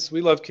 Canadians, we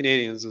love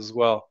Canadians as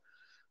well.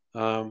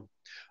 Um,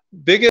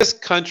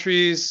 Biggest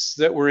countries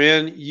that we're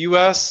in,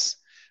 US.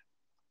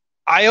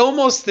 I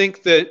almost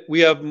think that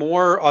we have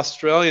more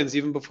Australians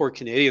even before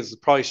Canadians.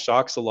 It probably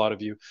shocks a lot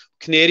of you.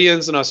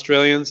 Canadians and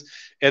Australians,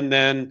 and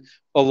then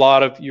a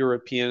lot of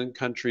European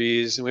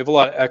countries, and we have a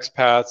lot of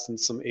expats in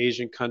some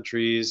Asian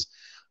countries.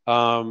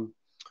 Um,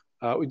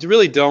 we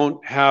really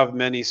don't have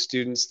many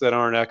students that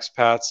aren't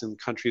expats in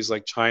countries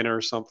like China or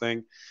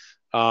something.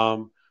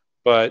 Um,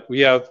 but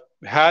we have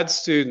had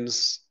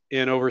students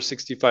in over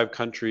 65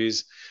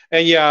 countries.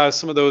 And yeah,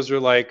 some of those are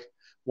like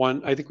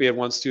one, I think we had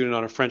one student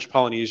on a French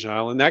Polynesian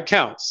island. That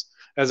counts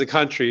as a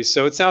country.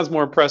 So it sounds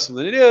more impressive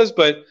than it is,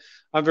 but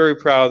I'm very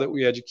proud that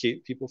we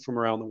educate people from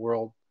around the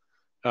world,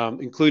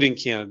 including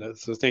Canada.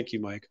 So thank you,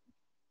 Mike.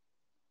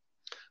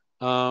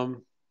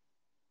 Um,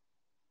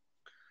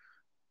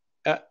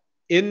 uh,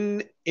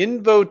 in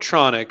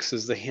Invotronics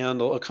is the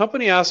handle. A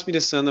company asked me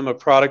to send them a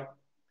product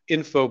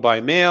info by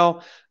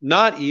mail,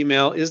 not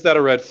email. Is that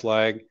a red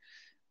flag?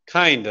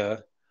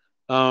 Kinda.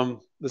 That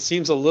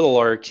seems a little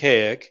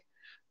archaic.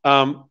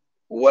 Um,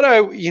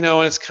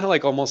 and it's kind of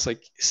like almost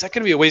like, is that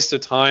going to be a waste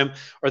of time?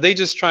 Are they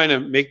just trying to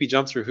make me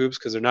jump through hoops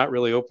because they're not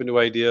really open to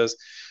ideas?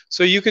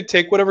 So you could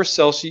take whatever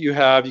sell sheet you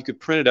have, you could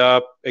print it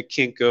up at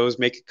Kinko's,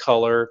 make a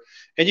color,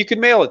 and you could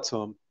mail it to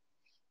them.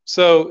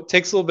 So it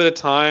takes a little bit of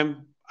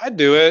time. I'd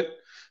do it.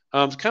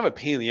 It's kind of a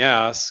pain in the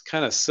ass,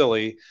 kind of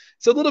silly.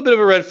 It's a little bit of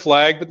a red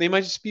flag, but they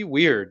might just be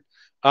weird.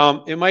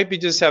 It might be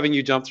just having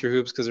you jump through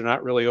hoops because they're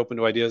not really open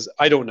to ideas.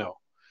 I don't know.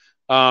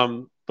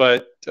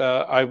 But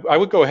I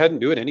would go ahead and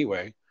do it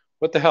anyway.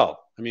 What the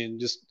hell? I mean,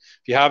 just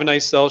if you have a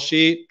nice sell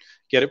sheet,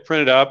 get it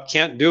printed up.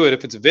 Can't do it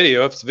if it's a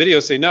video. If it's a video,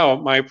 say, no,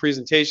 my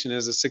presentation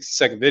is a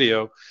 60-second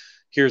video.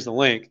 Here's the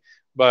link.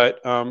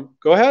 But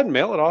go ahead and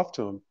mail it off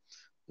to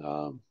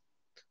them.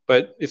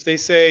 But if they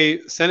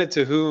say send it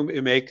to whom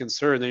it may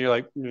concern, then you're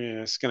like,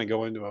 it's going to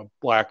go into a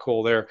black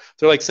hole there. If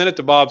they're like, send it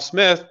to Bob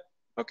Smith.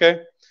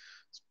 Okay.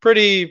 It's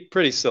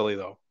pretty silly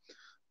though.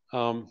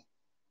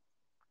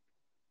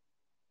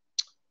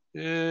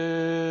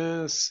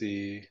 Let's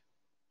see.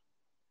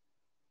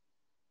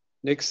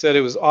 Nick said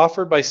it was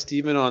offered by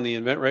Stephen on the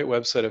InventRight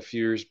website a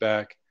few years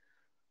back.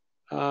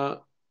 Uh,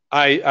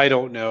 I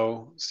don't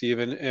know,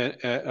 Stephen,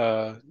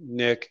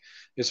 Nick,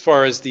 as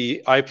far as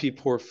the IP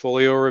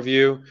portfolio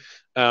review.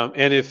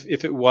 And if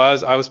it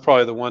was, I was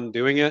probably the one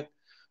doing it.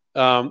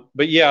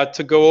 But yeah,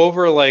 to go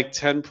over like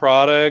 10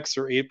 products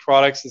or 8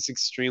 products, it's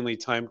extremely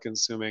time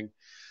consuming.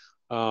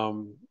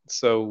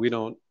 So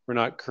we're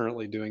not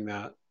currently doing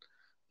that.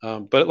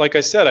 But like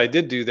I said, I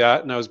did do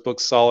that, and I was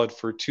booked solid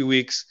for 2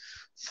 weeks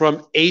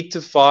from 8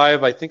 to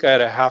 5. I think I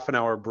had a half an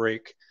hour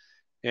break,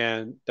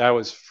 and that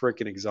was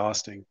freaking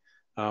exhausting.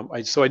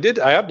 I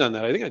have done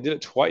that. I think I did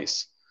it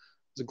twice.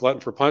 It was a glutton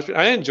for punishment.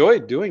 I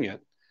enjoyed doing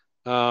it.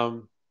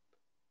 Um,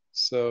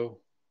 so,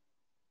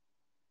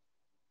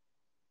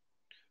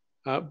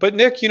 but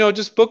Nick,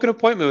 just book an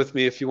appointment with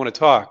me if you want to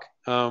talk.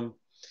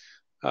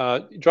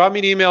 Drop me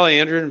an email at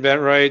Andrew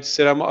InventRight.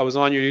 Said I was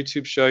on your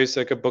YouTube show. You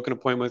said I could book an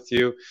appointment with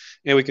you,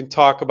 and we can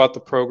talk about the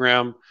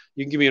program.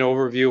 You can give me an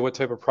overview of what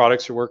type of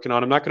products you're working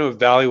on. I'm not going to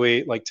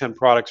evaluate like 10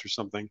 products or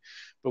something,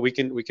 but we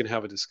can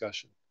have a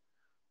discussion.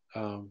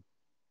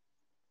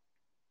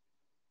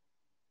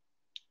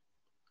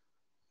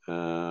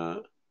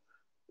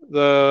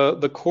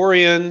 The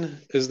Corian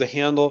is the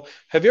handle.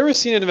 Have you ever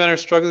seen an inventor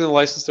struggling to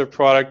license their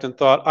product and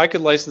thought, I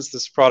could license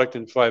this product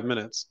in 5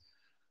 minutes?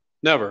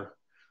 Never.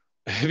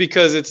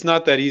 Because it's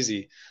not that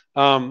easy.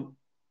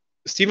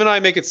 Steve and I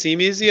make it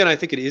seem easy, and I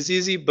think it is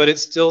easy, but it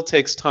still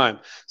takes time.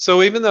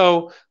 So even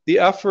though the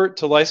effort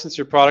to license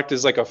your product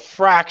is like a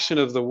fraction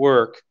of the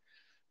work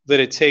that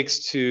it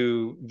takes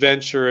to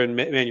venture and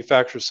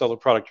manufacture, sell the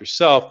product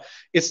yourself,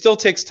 it still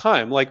takes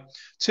time. Like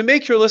to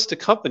make your list of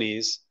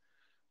companies,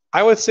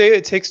 I would say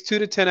it takes 2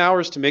 to 10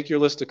 hours to make your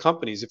list of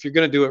companies if you're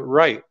going to do it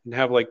right and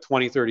have like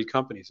 20, 30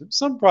 companies.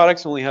 Some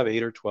products only have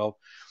 8 or 12,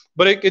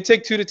 but it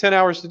takes 2 to 10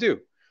 hours to do.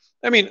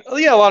 I mean,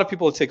 yeah, a lot of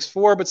people it takes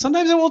 4, but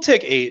sometimes it will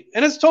take 8,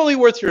 and it's totally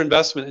worth your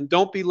investment. And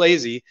don't be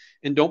lazy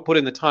and don't put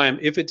in the time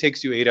if it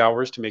takes you 8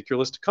 hours to make your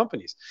list of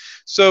companies.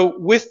 So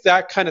with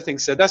that kind of thing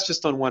said, that's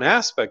just on one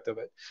aspect of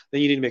it. Then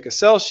you need to make a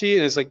sell sheet,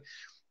 and it's like,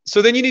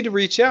 so then you need to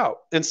reach out.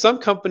 And some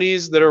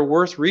companies that are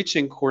worth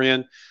reaching,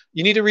 Corian,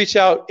 you need to reach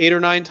out 8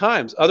 or 9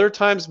 times. Other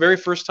times, very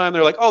first time,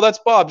 they're like, oh, that's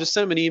Bob. Just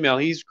send him an email.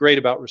 He's great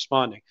about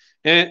responding,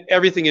 and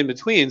everything in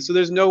between. So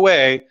there's no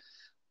way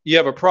you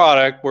have a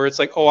product where it's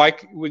like, oh,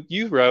 what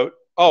you wrote,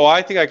 oh,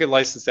 I think I could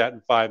license that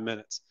in 5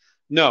 minutes.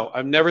 No,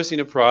 I've never seen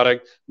a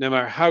product, no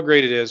matter how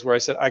great it is, where I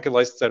said I could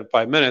license that in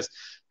 5 minutes,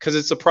 because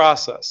it's a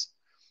process.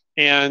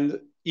 And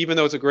even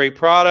though it's a great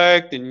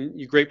product and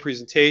you great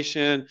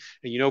presentation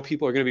and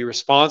people are going to be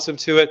responsive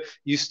to it,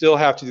 you still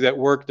have to do that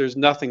work. There's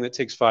nothing that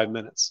takes 5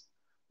 minutes.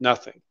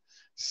 Nothing.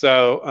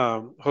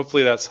 So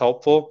hopefully that's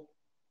helpful.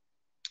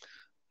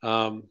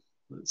 Let's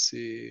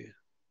see.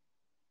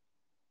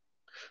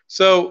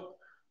 So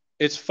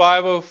It's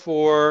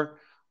 5:04.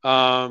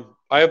 I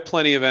have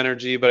plenty of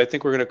energy, but I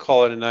think we're going to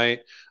call it a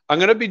night. I'm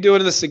going to be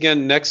doing this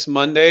again next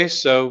Monday,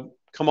 so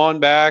come on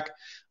back.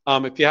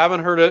 If you haven't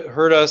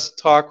heard us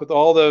talk with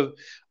all the,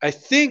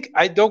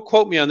 I don't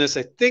quote me on this.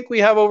 I think we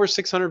have over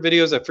 600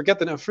 videos. I forget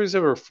the number. It's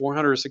over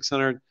 400 or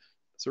 600.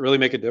 Does it really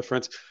make a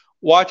difference?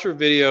 Watch our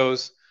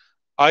videos.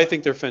 I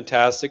think they're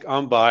fantastic.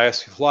 I'm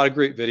biased. We have a lot of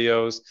great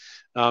videos.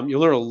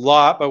 You'll learn a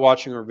lot by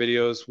watching our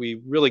videos.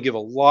 We really give a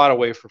lot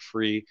away for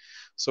free.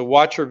 So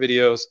watch our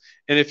videos.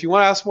 And if you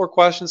want to ask more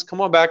questions,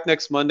 come on back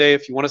next Monday.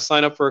 If you want to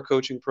sign up for a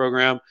coaching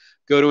program,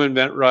 go to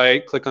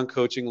InventRight, click on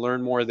coaching,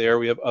 learn more there.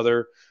 We have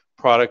other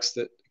products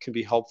that can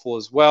be helpful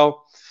as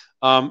well.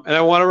 And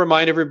I want to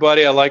remind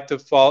everybody, I like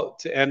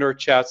to end our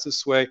chats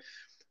this way.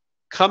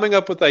 Coming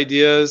up with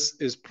ideas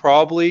is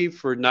probably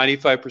for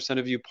 95%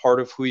 of you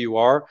part of who you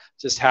are.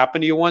 Just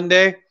happened to you one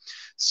day.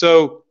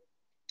 So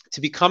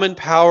to become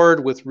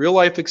empowered with real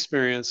life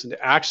experience and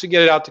to actually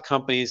get it out to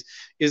companies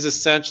is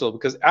essential,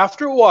 because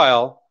after a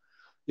while,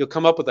 you'll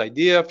come up with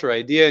idea after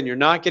idea and you're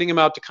not getting them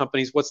out to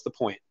companies. What's the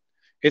point?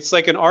 It's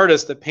like an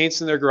artist that paints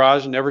in their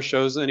garage and never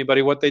shows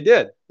anybody what they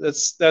did.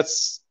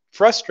 That's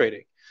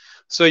frustrating.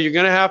 So you're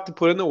going to have to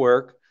put in the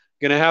work,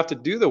 you're going to have to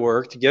do the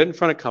work to get in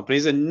front of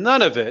companies, and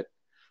none of it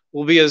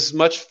will be as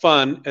much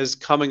fun as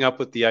coming up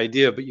with the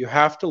idea, but you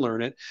have to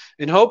learn it.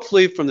 And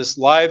hopefully from this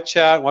live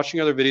chat, watching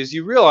other videos,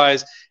 you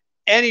realize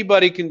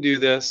anybody can do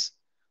this.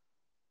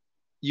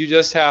 You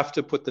just have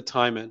to put the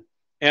time in.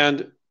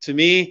 And to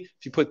me,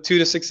 if you put 2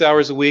 to 6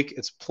 hours a week,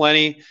 it's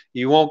plenty.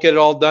 You won't get it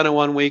all done in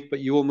 1 week, but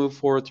you will move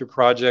forward with your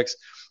projects.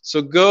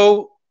 So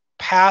go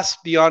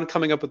past beyond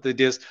coming up with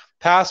ideas,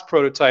 past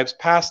prototypes,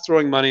 past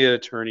throwing money at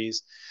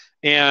attorneys,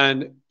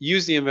 and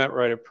use the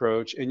InventRight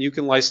approach, and you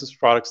can license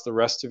products the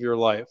rest of your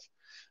life.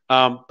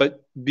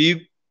 But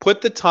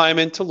put the time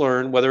in to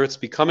learn, whether it's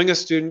becoming a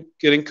student,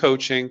 getting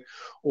coaching,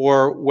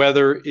 or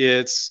whether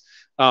it's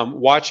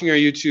watching our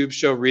YouTube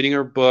show, reading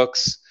our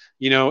books,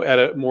 at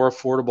a more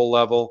affordable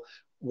level.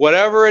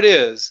 Whatever it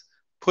is,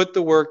 put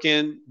the work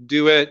in,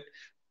 do it.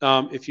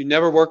 If you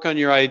never work on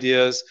your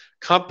ideas,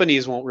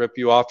 companies won't rip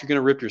you off. You're going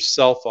to rip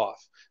yourself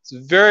off. It's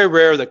very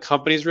rare that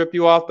companies rip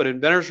you off, but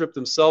inventors rip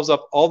themselves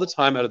up all the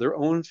time out of their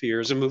own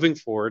fears and moving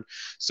forward.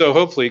 So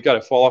hopefully, got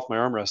to fall off my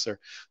armrest there.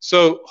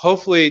 So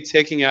hopefully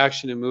taking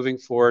action and moving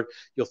forward,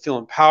 you'll feel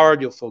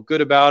empowered. You'll feel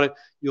good about it.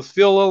 You'll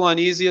feel a little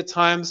uneasy at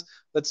times.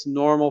 That's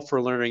normal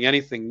for learning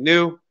anything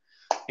new.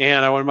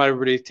 And I want to remind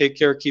everybody, take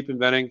care, keep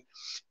inventing,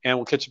 and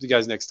we'll catch up with you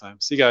guys next time.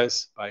 See you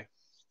guys. Bye.